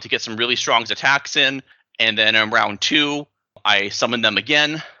 to get some really strong attacks in. And then in round 2, I summoned them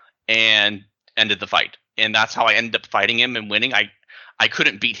again and ended the fight. And that's how I ended up fighting him and winning. I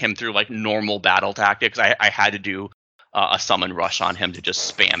couldn't beat him through like normal battle tactics. I had to do a summon rush on him to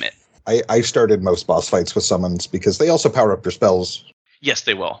just spam it. I started most boss fights with summons because they also power up your spells. Yes,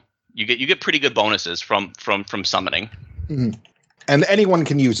 they will. You get pretty good bonuses from summoning. Mm-hmm. And anyone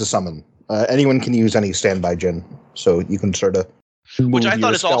can use a summon. Anyone can use any standby Jin. So you can sort of, which I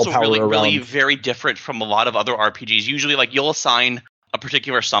thought is also really around. very different from a lot of other RPGs. Usually, like, you'll assign a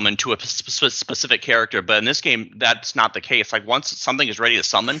particular summon to a specific character, but in this game, that's not the case. Like, once something is ready to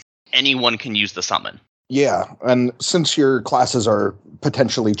summon, anyone can use the summon. Yeah, and since your classes are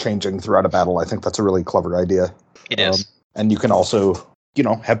potentially changing throughout a battle, I think that's a really clever idea. It is. And you can also,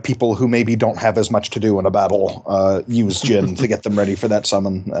 have people who maybe don't have as much to do in a battle use Jin to get them ready for that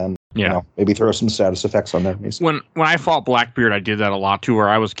summon, and maybe throw some status effects on there. When I fought Blackbeard, I did that a lot too, where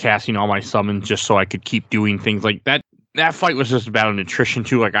I was casting all my summons just so I could keep doing things like that. That fight was just about nutrition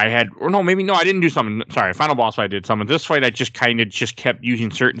too. Like I didn't do something. Sorry, final boss fight I did summon. This fight I just kept using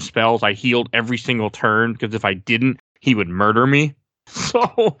certain spells. I healed every single turn because if I didn't, he would murder me.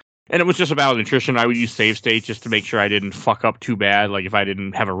 So, and it was just about nutrition. I would use save state just to make sure I didn't fuck up too bad. Like if I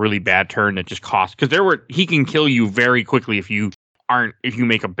didn't have a really bad turn that just cost, because he can kill you very quickly if you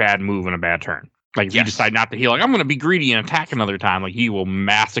make a bad move in a bad turn. Like if you decide not to heal, like I'm going to be greedy and attack another time, like he will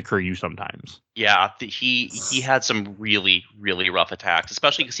massacre you sometimes. Yeah, he had some really, really rough attacks,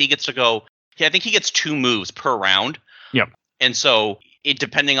 especially because he gets to go. I think he gets 2 moves per round. Yep. And so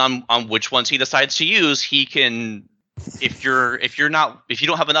depending on which ones he decides to use, he can. If you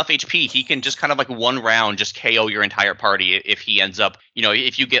don't have enough HP, he can just kind of like 1 round just KO your entire party if he ends up,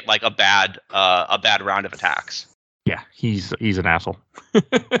 if you get like a bad round of attacks. Yeah, he's an asshole.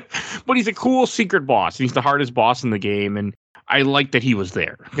 But he's a cool secret boss. He's the hardest boss in the game, and I like that he was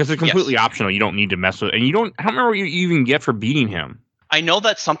there because it's completely optional. You don't need to mess with it. And I don't remember what you even get for beating him. I know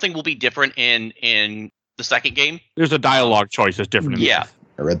that something will be different in the second game. There's a dialogue choice that's different. I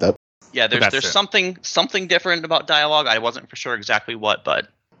read that. Yeah, there's something different about dialogue. I wasn't for sure exactly what, but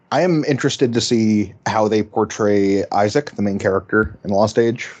I am interested to see how they portray Isaac, the main character in Lost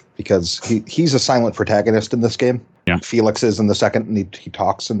Age, because he's a silent protagonist in this game. Yeah. Felix is in the second, and he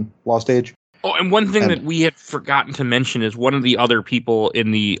talks in Lost Age. Oh, and one thing that we had forgotten to mention is one of the other people in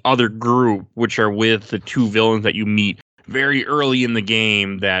the other group, which are with the 2 villains that you meet very early in the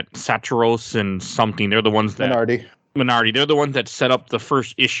game, that Saturos and something, they're the ones that... Minardi, they're the ones that set up the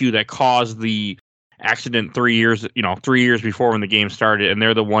first issue that caused the accident 3 years before when the game started, and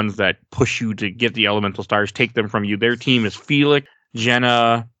they're the ones that push you to get the elemental stars, take them from you. Their team is Felix,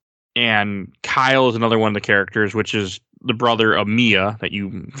 Jenna, and Kyle is another one of the characters, which is the brother of Mia that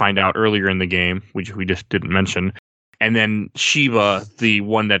you find out earlier in the game, which we just didn't mention. And then Shiva, the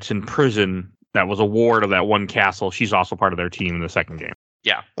one that's in prison, that was a ward of that one castle. She's also part of their team in the second game.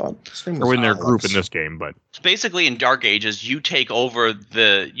 Yeah. Or in their group in this game, but so basically in Dark Ages, you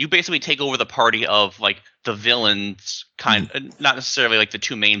basically take over the party of like the villains not necessarily like the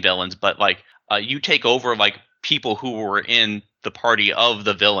two main villains, but like you take over like people who were in the party of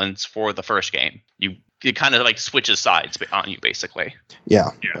the villains for the first game. It kind of like switches sides on you, basically. Yeah.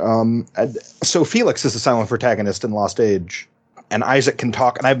 So Felix is the silent protagonist in Lost Age, and Isaac can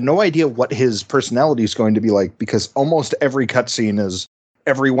talk, and I have no idea what his personality is going to be like, because almost every cutscene is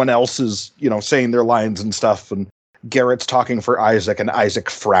everyone else is, saying their lines and stuff, and Garrett's talking for Isaac, and Isaac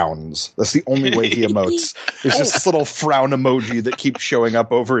frowns. That's the only way he emotes. There's just this little frown emoji that keeps showing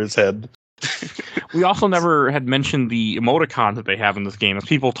up over his head. We also never had mentioned the emoticons that they have in this game. As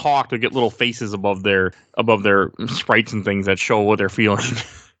people talk, they get little faces above their sprites and things that show what they're feeling.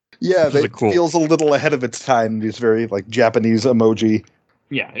 Yeah, it cool. feels a little ahead of its time. These very like Japanese emoji.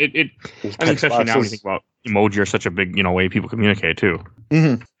 Yeah, I mean, especially now when you think about emoji are such a big way people communicate too.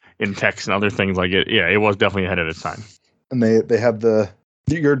 Mm-hmm. In text and other things like it. Yeah, it was definitely ahead of its time. And they have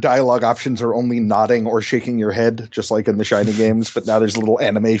your dialogue options are only nodding or shaking your head, just like in the Shiny games. But now there's a little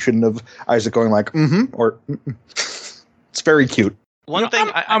animation of Isaac going like, mm-hmm, or mm-mm. It's very cute. One thing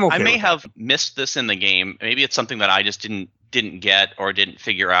I'm okay I may have missed this in the game. Maybe it's something that I just didn't get or didn't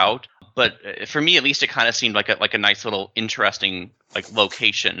figure out. But for me, at least, it kind of seemed like a nice little interesting like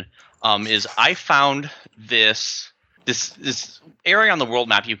location. Is I found this area on the world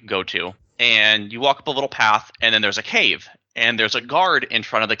map you can go to, and you walk up a little path, and then there's a cave. And there's a guard in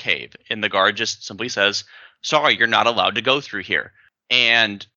front of the cave, and the guard just simply says, "Sorry, you're not allowed to go through here."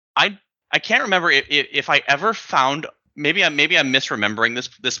 And I can't remember if I ever found, maybe I'm misremembering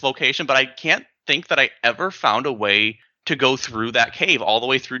this location, but I can't think that I ever found a way to go through that cave all the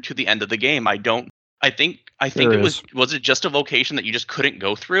way through to the end of the game. I think was it just a location that you just couldn't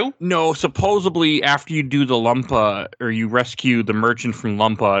go through? No, supposedly after you do the Lumpa, or you rescue the merchant from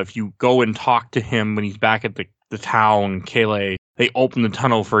Lumpa, if you go and talk to him when he's back at the town, Kele, they open the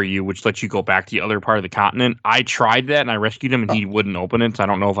tunnel for you, which lets you go back to the other part of the continent. I tried that, and I rescued him, and he wouldn't open it, so I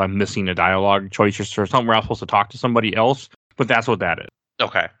don't know if I'm missing a dialogue choice or something where I'm supposed to talk to somebody else, but that's what that is.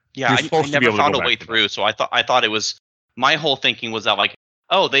 Okay. Yeah, I never found a way through, so I thought it was, my whole thinking was that, like,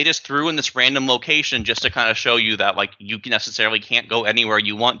 oh, they just threw in this random location just to kind of show you that, like, you necessarily can't go anywhere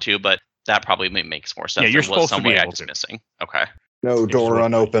you want to, but that probably makes more sense. Yeah, you're supposed to be able to. Missing. Okay. No door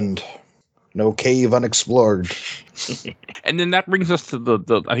unopened. No cave unexplored. And then that brings us to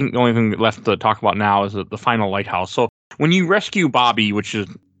the I think the only thing left to talk about now is the final lighthouse. So when you rescue Bobby, which is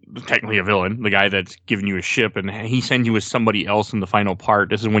technically a villain, the guy that's giving you a ship, and he sends you with somebody else in the final part,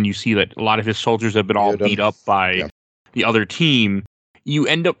 this is when you see that a lot of his soldiers have been all beat up by the other team. You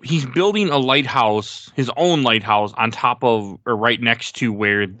end up, he's building a lighthouse, his own lighthouse, on top of, or right next to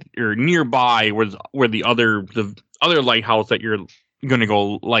where, or nearby where the other lighthouse that you're going to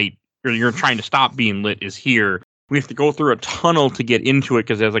go light, or you're trying to stop being lit, is here. We have to go through a tunnel to get into it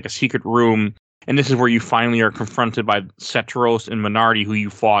because there's like a secret room. And this is where you finally are confronted by Cetros and Minardi, who you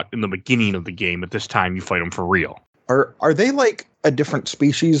fought in the beginning of the game. At this time, you fight them for real. Are they like a different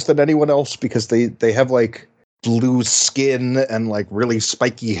species than anyone else? Because they have like blue skin and like really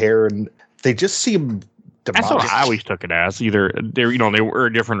spiky hair, and they just seem demonic. That's what I always took it as. Either they were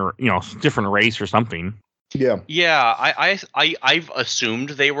a different race or something. Yeah, I've assumed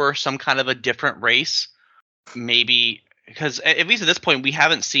they were some kind of a different race, maybe because at least at this point we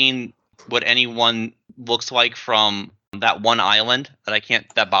haven't seen what anyone looks like from that one island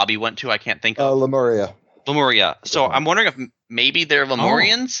that Bobby went to. I can't think of Lemuria. So I'm wondering if maybe they're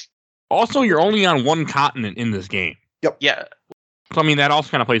Lemurians. Also, you're only on one continent in this game. Yep. Yeah. So I mean that also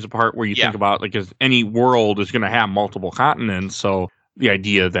kind of plays a part where you think about, like, because any world is going to have multiple continents, so the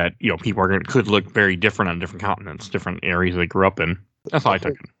idea that people could look very different on different continents, different areas they grew up in. That's how I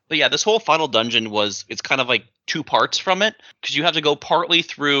took it. But yeah, this whole final dungeon it's kind of like two parts from it, because you have to go partly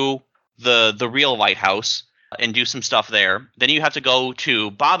through the real lighthouse and do some stuff there. Then you have to go to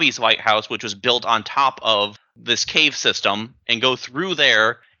Bobby's lighthouse, which was built on top of this cave system, and go through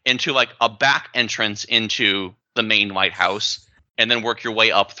there into like a back entrance into the main lighthouse, and then work your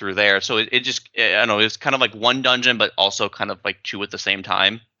way up through there. So it just, I don't know, it's kind of like one dungeon, but also kind of like two at the same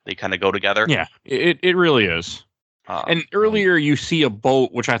time. They kind of go together. Yeah, it really is. And earlier you see a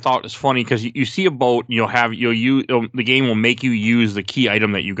boat, which I thought was funny, because you see a boat, the game will make you use the key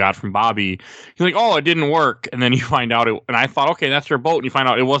item that you got from Bobby. You're like, oh, it didn't work, and then you find out and I thought, okay, that's their boat, and you find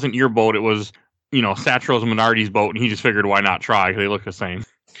out it wasn't your boat, it was Satros and Minardi's boat, and he just figured, why not try? Because they look the same.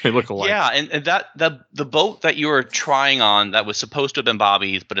 They look alike. Yeah, and that the boat that you were trying on that was supposed to have been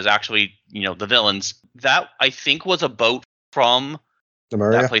Bobby's, but is actually the villains. That I think was a boat from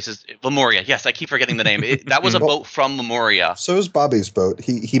Lemuria. That place is Lemuria. Yes, I keep forgetting the name. That was a boat from Lemuria. So is Bobby's boat.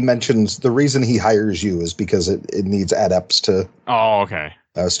 He mentions the reason he hires you is because it needs adepts to. Oh, okay.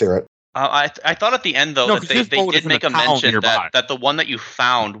 Steer it. I thought at the end though No, that 'cause his they boat is did in make the a town mention nearby. that the one that you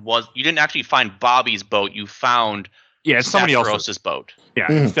found was you didn't actually find Bobby's boat. You found Yeah, it's somebody else's. Saturos's boat, Yeah,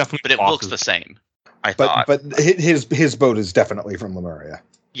 Mhm. it's definitely but it looks the same. I thought. But his boat is definitely from Lemuria.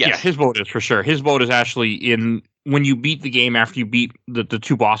 Yes. Yeah, his boat is for sure. His boat is actually in when you beat the game after you beat the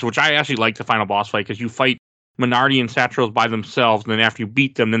two bosses, which I actually like the final boss fight because you fight Minardi and Satros by themselves, and then after you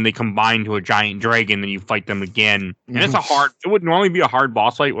beat them, then they combine to a giant dragon, then you fight them again. And it's a hard. It would normally be a hard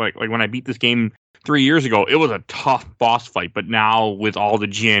boss fight. Like when I beat this game 3 years ago, it was a tough boss fight. But now with all the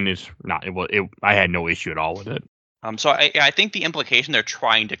Jin, is not. I had no issue at all with it. So I think the implication they're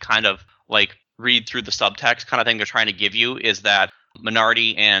trying to kind of like read through the subtext kind of thing they're trying to give you is that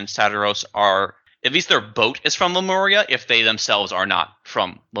Minardi and Saturos are, at least their boat is from Lemuria if they themselves are not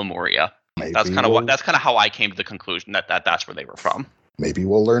from Lemuria. Maybe That's kind of how I came to the conclusion that that's where they were from. Maybe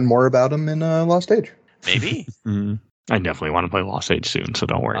we'll learn more about him in Lost Age. Maybe. I definitely want to play Lost Age soon, so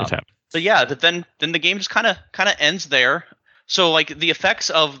don't worry, it's happening. But yeah, but then the game just kind of ends there. So like the effects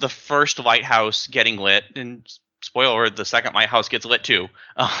of the first lighthouse getting lit, and spoiler alert, the second lighthouse gets lit too.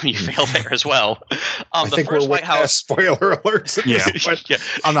 You fail there as well. I The think first we're lighthouse. spoiler alerts. at Yeah. this point. Yeah.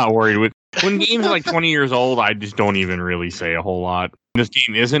 I'm not worried with when games are like 20 years old. I just don't even really say a whole lot. This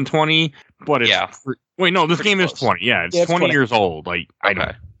game isn't 20, but it's Yeah. Wait, no, this Pretty game is close. 20. Yeah, it's Yeah, it's 20 20. years old. Like I don't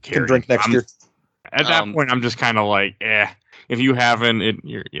Okay. care. Can drink next year. At that point, I'm just kind of like, if you haven't,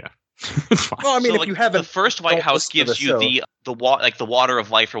 it's fine. Well, I mean, So, if like, you haven't, the first lighthouse listen to gives the you show. the water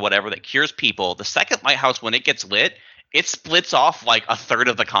of life or whatever that cures people. The second lighthouse, when it gets lit, it splits off like a third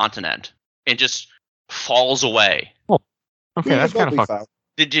of the continent and just falls away. Okay, that's kind of fucked. fine.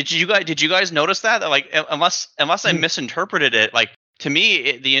 Did you guys notice that? Like, unless I misinterpreted it, like to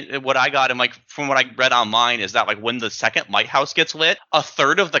me, what I got and like from what I read online is that like when the second lighthouse gets lit, a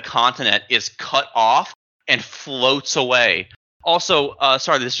third of the continent is cut off and floats away. Also,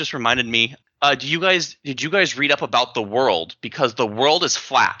 sorry, this just reminded me. Did you guys read up about the world? Because the world is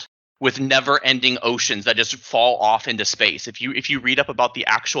flat with never-ending oceans that just fall off into space. If you read up about the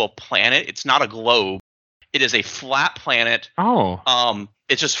actual planet, it's not a globe. It is a flat planet. Oh,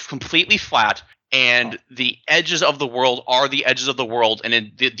 It's just completely flat, and the edges of the world are the edges of the world,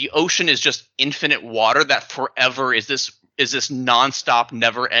 and the ocean is just infinite water that forever is this nonstop,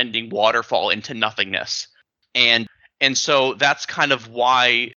 never-ending waterfall into nothingness. And so that's kind of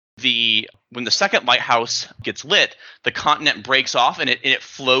why when the second lighthouse gets lit, the continent breaks off and it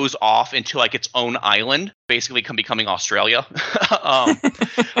flows off into like its own island, basically becoming Australia.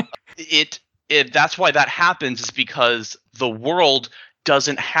 That's why that happens, is because the world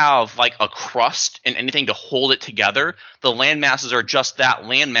doesn't have like a crust and anything to hold it together. The land masses are just that,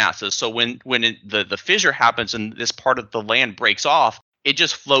 land masses. So when the fissure happens and this part of the land breaks off, it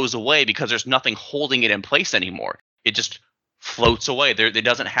just flows away because there's nothing holding it in place anymore. It just floats away. It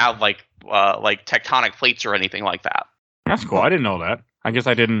doesn't have like tectonic plates or anything like that. that's cool. I didn't know that. I guess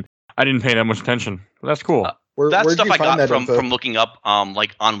I didn't pay that much attention. But that's cool. That Where'd stuff you I find got that from info? looking up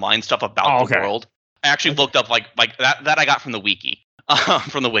like online stuff about the world. I actually looked up like that I got from the wiki.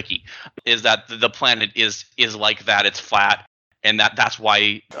 From the wiki, is that the planet is like that. It's flat, and that's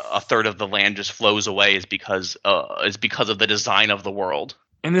why a third of the land just flows away, is because of the design of the world.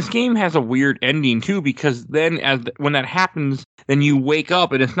 And this game has a weird ending too, because then when that happens, then you wake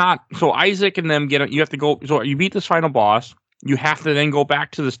up and it's not. So Isaac and them you have to go. So you beat this final boss. You have to then go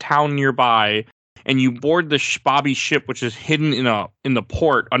back to this town nearby, and you board the Bobby's ship, which is hidden in the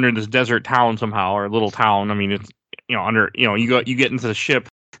port under this desert town somehow, or a little town. I mean, it's you get into the ship.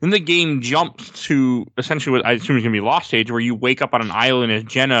 Then the game jumps to essentially what I assume is gonna be Lost Stage, where you wake up on an island as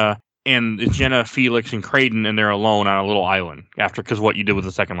Jenna. And it's Jenna, Felix, and Kraden, and they're alone on a little island because what you did with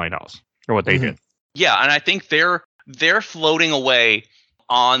the second lighthouse, or what they did. Yeah, and I think they're floating away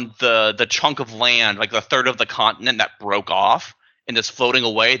on the chunk of land, like the third of the continent that broke off, and is floating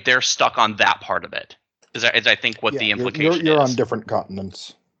away. They're stuck on that part of it. Is I think what the implication is. You're on different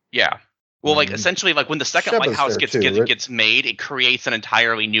continents. Yeah. Well, like essentially, like when the second Sheba's lighthouse there gets made, it creates an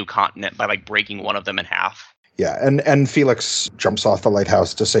entirely new continent by like breaking one of them in half. Yeah, and Felix jumps off the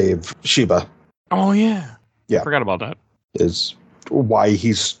lighthouse to save Sheba. Oh yeah, Yeah. I forgot about that. Is why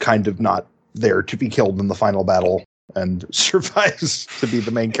he's kind of not there to be killed in the final battle and survives to be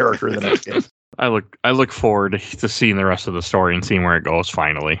the main character in the next game. I look forward to seeing the rest of the story and seeing where it goes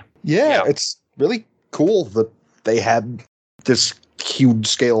finally. Yeah, it's really cool that they had this huge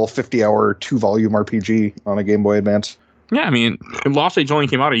scale 50-hour 2-volume RPG on a Game Boy Advance. Yeah, I mean, Lost Age only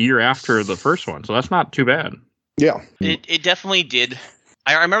came out a year after the first one, so that's not too bad. Yeah. It definitely did.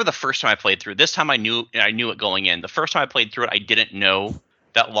 I remember the first time I played through. This time I knew it going in. The first time I played through it, I didn't know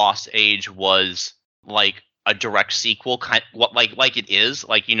that Lost Age was like a direct sequel, like it is,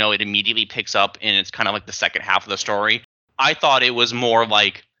 like, you know, it immediately picks up and it's kind of like the second half of the story. I thought it was more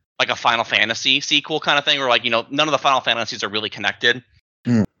like a Final Fantasy sequel kind of thing, or like, you know, none of the Final Fantasies are really connected.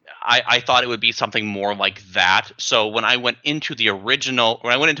 I thought it would be something more like that. So when I went into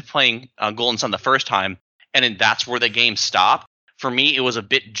playing Golden Sun the first time, and then that's where the game stopped, for me, it was a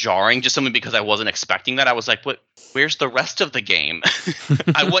bit jarring, just simply because I wasn't expecting that. I was like, where's the rest of the game?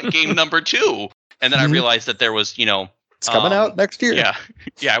 I want game number 2. And then I realized that there was, you know... It's coming out next year. Yeah.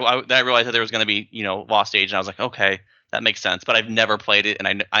 Yeah, I realized that there was going to be, you know, Lost Age, and I was like, okay, that makes sense. But I've never played it,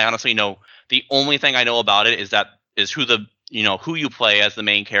 and I honestly know... The only thing I know about it is who you play as the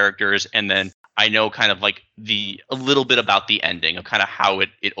main characters, and then I know kind of like a little bit about the ending of kind of how it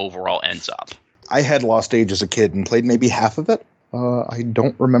overall ends up. I had Lost Age as a kid and played maybe half of it. I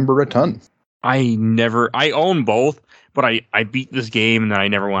don't remember a ton. I own both, but I beat this game and then I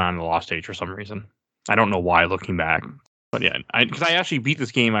never went on to Lost Age for some reason. I don't know why, looking back. But yeah, because I actually beat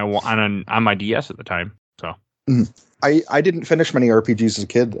this game on my DS at the time. So I didn't finish many RPGs as a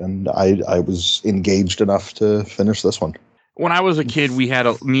kid, and I was engaged enough to finish this one. When I was a kid,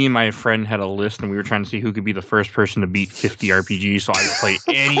 me and my friend had a list, and we were trying to see who could be the first person to beat 50 RPGs. So I would play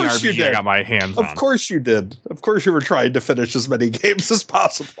any RPG I got my hands on. Of course you did. Of course you were trying to finish as many games as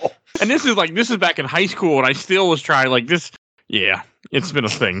possible. And this is back in high school, and I still was trying like this. Yeah, it's been a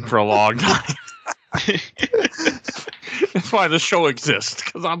thing for a long time. That's why the show exists,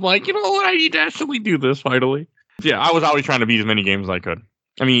 because I'm like, you know what, I need to actually do this finally. Yeah, I was always trying to beat as many games as I could.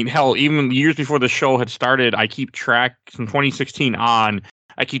 I mean, hell, even years before the show had started, I keep track from 2016 on.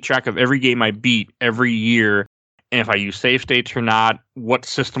 I keep track of every game I beat every year, and if I use save states or not, what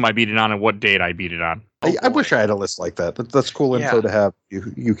system I beat it on, and what date I beat it on. I wish I had a list like that. That's cool info to have.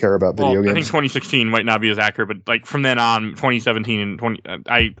 You care about video games. I think 2016 might not be as accurate, but like from then on, 2017 and 20,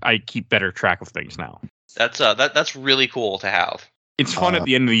 I keep better track of things now. That's really cool to have. It's fun at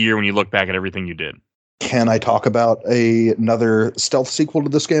the end of the year when you look back at everything you did. Can I talk about another stealth sequel to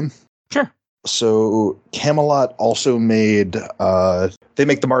this game? Sure. So Camelot also made they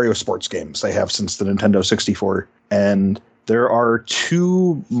make the Mario sports games. They have since the Nintendo 64, and there are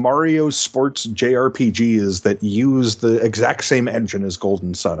 2 Mario sports JRPGs that use the exact same engine as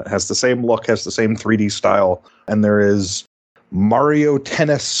Golden Sun. It has the same look, has the same 3D style, and there is Mario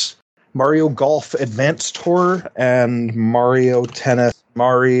Golf Advanced Tour and Mario Tennis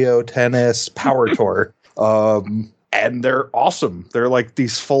Power Tour. And they're awesome. They're like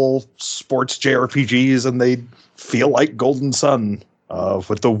these full sports JRPGs, and they feel like Golden Sun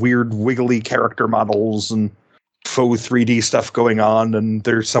with the weird wiggly character models and faux 3D stuff going on. And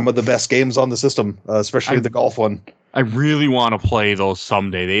they're some of the best games on the system, especially the golf one. I really want to play those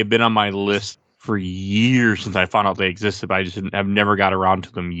someday. They have been on my list for years since I found out they existed, but I've never got around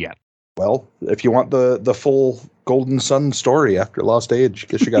to them yet. Well, if you want the full Golden Sun story after Lost Age,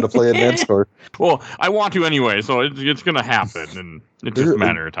 guess you got to play Advanced Tour. Well, I want to anyway, so it's going to happen, and it's just a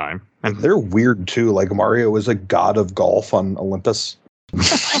matter of time. And they're weird too. Like Mario is a god of golf on Olympus.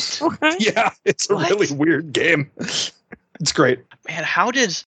 Okay. Yeah, it's a really weird game. It's great. Man, how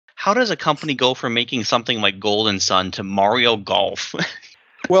does a company go from making something like Golden Sun to Mario Golf?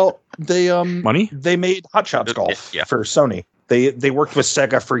 Well, they money. They made Hot Shots Golf for Sony. They worked with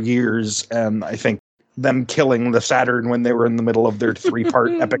Sega for years, and I think them killing the Saturn when they were in the middle of their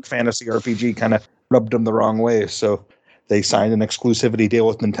 3-part epic fantasy RPG kind of rubbed them the wrong way. So they signed an exclusivity deal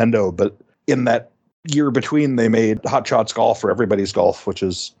with Nintendo. But in that year between, they made Hot Shots Golf for Everybody's Golf, which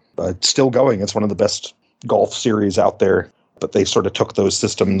is still going. It's one of the best golf series out there. But they sort of took those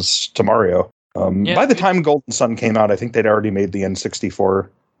systems to Mario. By the time Golden Sun came out, I think they'd already made the N64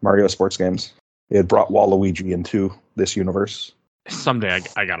 Mario sports games. They had brought Waluigi into this universe. Someday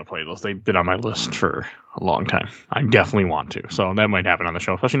I got to play those. They've been on my list for a long time. I definitely want to. So that might happen on the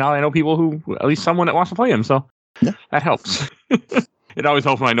show, especially now that I know people who, at least someone that wants to play them. So that helps. It always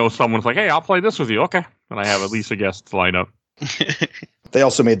helps when I know someone's like, hey, I'll play this with you. Okay. And I have at least a guest to line up. They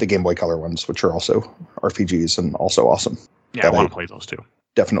also made the Game Boy Color ones, which are also RPGs and also awesome. Yeah, I want to play those too.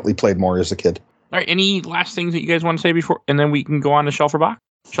 Definitely played more as a kid. All right. Any last things that you guys want to say before, and then we can go on to Shelf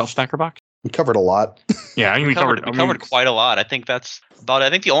Stacker Box? We covered a lot. Yeah, I think we covered quite a lot. I think that's about it.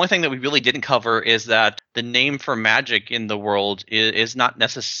 I think the only thing that we really didn't cover is that the name for magic in the world is not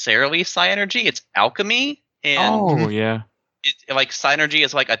necessarily Psynergy, it's alchemy. And like Psynergy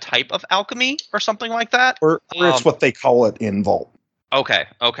is like a type of alchemy or something like that. Or it's what they call it in Vault. Okay.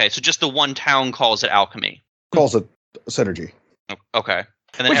 So just the one town calls it alchemy. Calls it Synergy. Okay.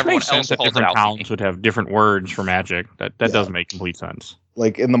 And then which everyone makes sense that different towns would have different words for magic. That does make complete sense.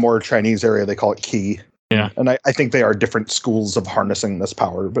 Like in the more Chinese area, they call it Qi. Yeah. And I think they are different schools of harnessing this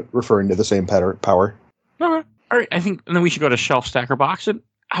power, but referring to the same power. Okay. All right. I think, and then we should go to Shelf Stacker Box, and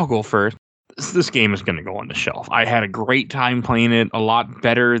I'll go first. This game is going to go on the shelf. I had a great time playing it, a lot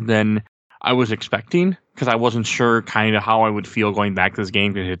better than I was expecting, because I wasn't sure kind of how I would feel going back to this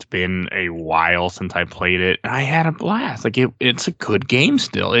game, because it's been a while since I played it. And I had a blast. Like it's a good game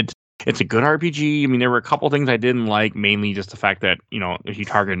still. It's a good RPG. I mean, there were a couple things I didn't like, mainly just the fact that, if you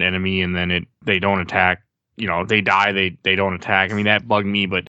target an enemy and then they don't attack, they die, they don't attack. I mean, that bugged me,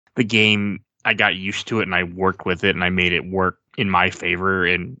 but the game, I got used to it and I worked with it and I made it work in my favor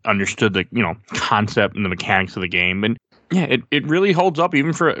and understood the, concept and the mechanics of the game. And yeah, it really holds up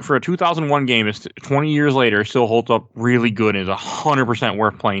even for a 2001 game. It's 20 years later, still holds up really good and is 100%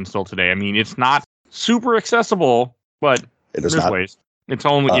 worth playing still today. I mean, it's not super accessible, but It is not. ways. It's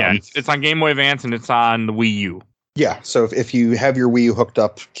only it's on Game Boy Advance and it's on the Wii U. Yeah, so if you have your Wii U hooked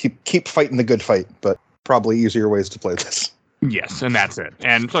up, keep fighting the good fight, but probably easier ways to play this. Yes, and that's it.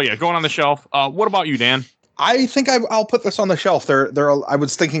 And so yeah, going on the shelf. What about you, Dan? I think I'll put this on the shelf. I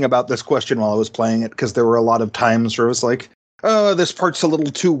was thinking about this question while I was playing it, because there were a lot of times where it was like, oh, this part's a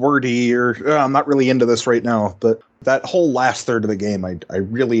little too wordy, or I'm not really into this right now. But that whole last third of the game, I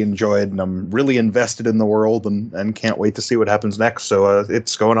really enjoyed, and I'm really invested in the world, and can't wait to see what happens next. So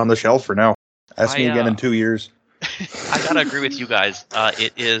it's going on the shelf for now. Ask me again in 2 years. I gotta agree with you guys.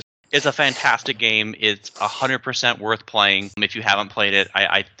 It's a fantastic game. It's 100% worth playing. If you haven't played it,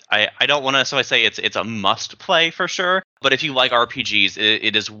 I don't want to necessarily say it's a must play for sure. But if you like RPGs,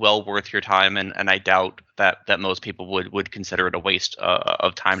 it is well worth your time. And I doubt that most people would consider it a waste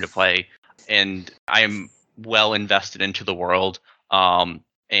of time to play. And I'm well invested into the world. I'm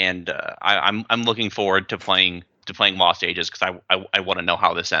looking forward to playing Lost Ages, because I want to know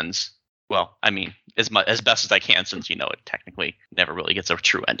how this ends. Well, I mean, as best as I can, since it technically never really gets a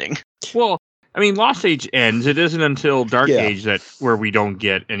true ending. Well, I mean, Lost Age ends. It isn't until Dark Age where we don't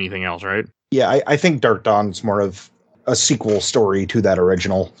get anything else, right? Yeah, I think Dark Dawn's more of a sequel story to that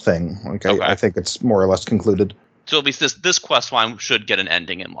original thing. Like, okay. I think it's more or less concluded. So at least this quest line should get an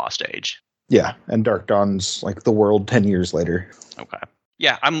ending in Lost Age. Yeah, and Dark Dawn's like the world 10 years later. Okay.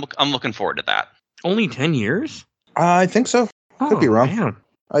 Yeah, I'm looking forward to that. Only 10 years? I think so. Could be wrong. Man.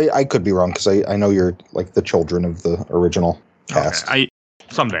 I could be wrong, because I know you're like the children of the original cast. Okay.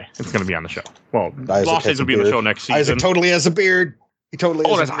 Someday it's going to be on the show. Well, Isaac Lost Age will be on the show next season. Isaac totally has a beard. He totally.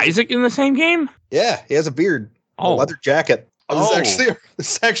 Oh, that's Isaac in the same game? Yeah, he has a beard. A leather jacket. This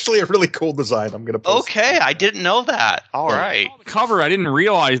is actually a really cool design. I'm going to post. Okay, I didn't know that. All right. The cover, I didn't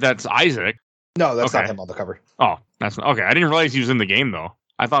realize that's Isaac. No, that's not him on the cover. Oh, that's okay. I didn't realize he was in the game though.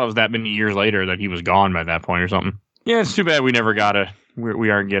 I thought it was that many years later that he was gone by that point or something. Yeah, it's too bad we never got we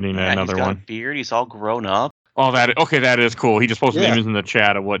aren't getting another he's got one. A beard. He's all grown up. Oh, that is cool. He just posted images in the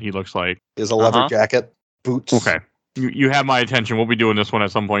chat of what he looks like. He has a leather jacket, boots. Okay, you have my attention. We'll be doing this one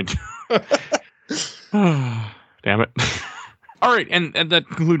at some point. Damn it! All right, and that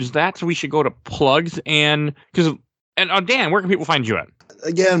concludes that. So we should go to plugs Dan, where can people find you at?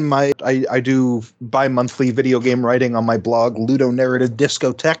 Again, I do bi-monthly video game writing on my blog, Ludo Narrative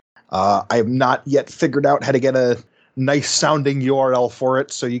Discotheque. I have not yet figured out how to get a nice sounding URL for it,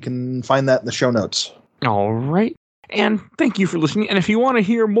 so you can find that in the show notes. All right. And thank you for listening. And if you want to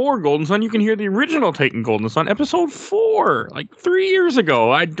hear more Golden Sun, you can hear the original Taking Golden Sun, episode 4, like 3 years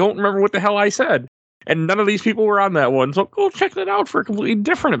ago. I don't remember what the hell I said. And none of these people were on that one. So go check that out for a completely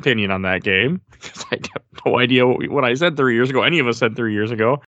different opinion on that game. Because I have no idea what I said 3 years ago. Any of us said 3 years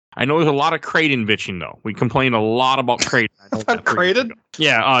ago. I know there's a lot of Kraden bitching, though. We complain a lot about Kraden. About Kraden?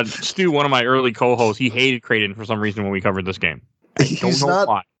 Yeah, Stu, one of my early co-hosts, he hated Kraden for some reason when we covered this game. He's not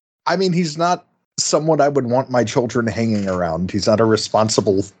why. I mean, he's not someone I would want my children hanging around. He's not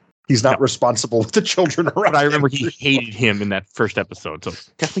responsible with the children around. But I remember he hated him in that first episode. So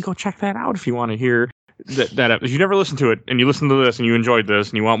definitely go check that out if you want to hear that. If you never listened to it and you listen to this and you enjoyed this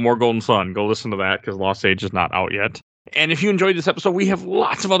and you want more Golden Sun, go listen to that, because Lost Age is not out yet. And if you enjoyed this episode, we have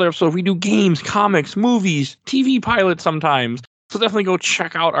lots of other episodes. We do games, comics, movies, TV pilots sometimes. So definitely go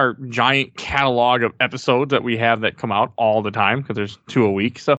check out our giant catalog of episodes that we have that come out all the time, because there's 2 a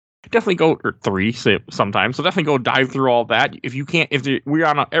week. So definitely go, or 3 sometimes. So definitely go dive through all that. If you can't, we're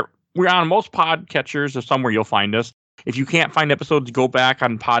on most podcatchers, or somewhere you'll find us. If you can't find episodes, go back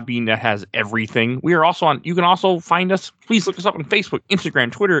on Podbean. That has everything. We are also on. You can also find us. Please look us up on Facebook,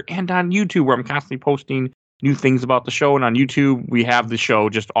 Instagram, Twitter, and on YouTube, where I'm constantly posting new things about the show. And on YouTube, we have the show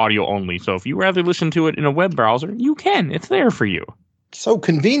just audio only. So if you rather listen to it in a web browser, you can. It's there for you. So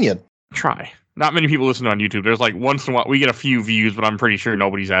convenient. Try. Not many people listen on YouTube. There's like once in a while we get a few views, but I'm pretty sure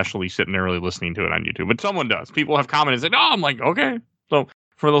nobody's actually sitting there really listening to it on YouTube. But someone does. People have commented and said, "Oh," I'm like, okay. So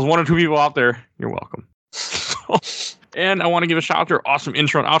for those 1 or 2 people out there, you're welcome. And I want to give a shout out to our awesome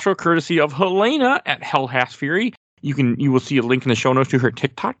intro and outro, courtesy of Helena at Hell Has Fury. You will see a link in the show notes to her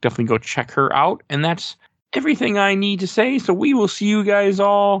TikTok. Definitely go check her out. And that's everything I need to say. So we will see you guys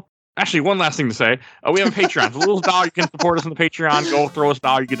all. Actually, one last thing to say. We have a Patreon. For a little dollar, you can support us on the Patreon. Go throw us a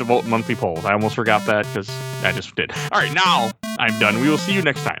dollar. You get to vote in monthly polls. I almost forgot that because I just did. All right, now I'm done. We will see you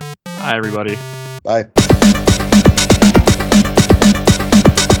next time. Bye, everybody. Bye.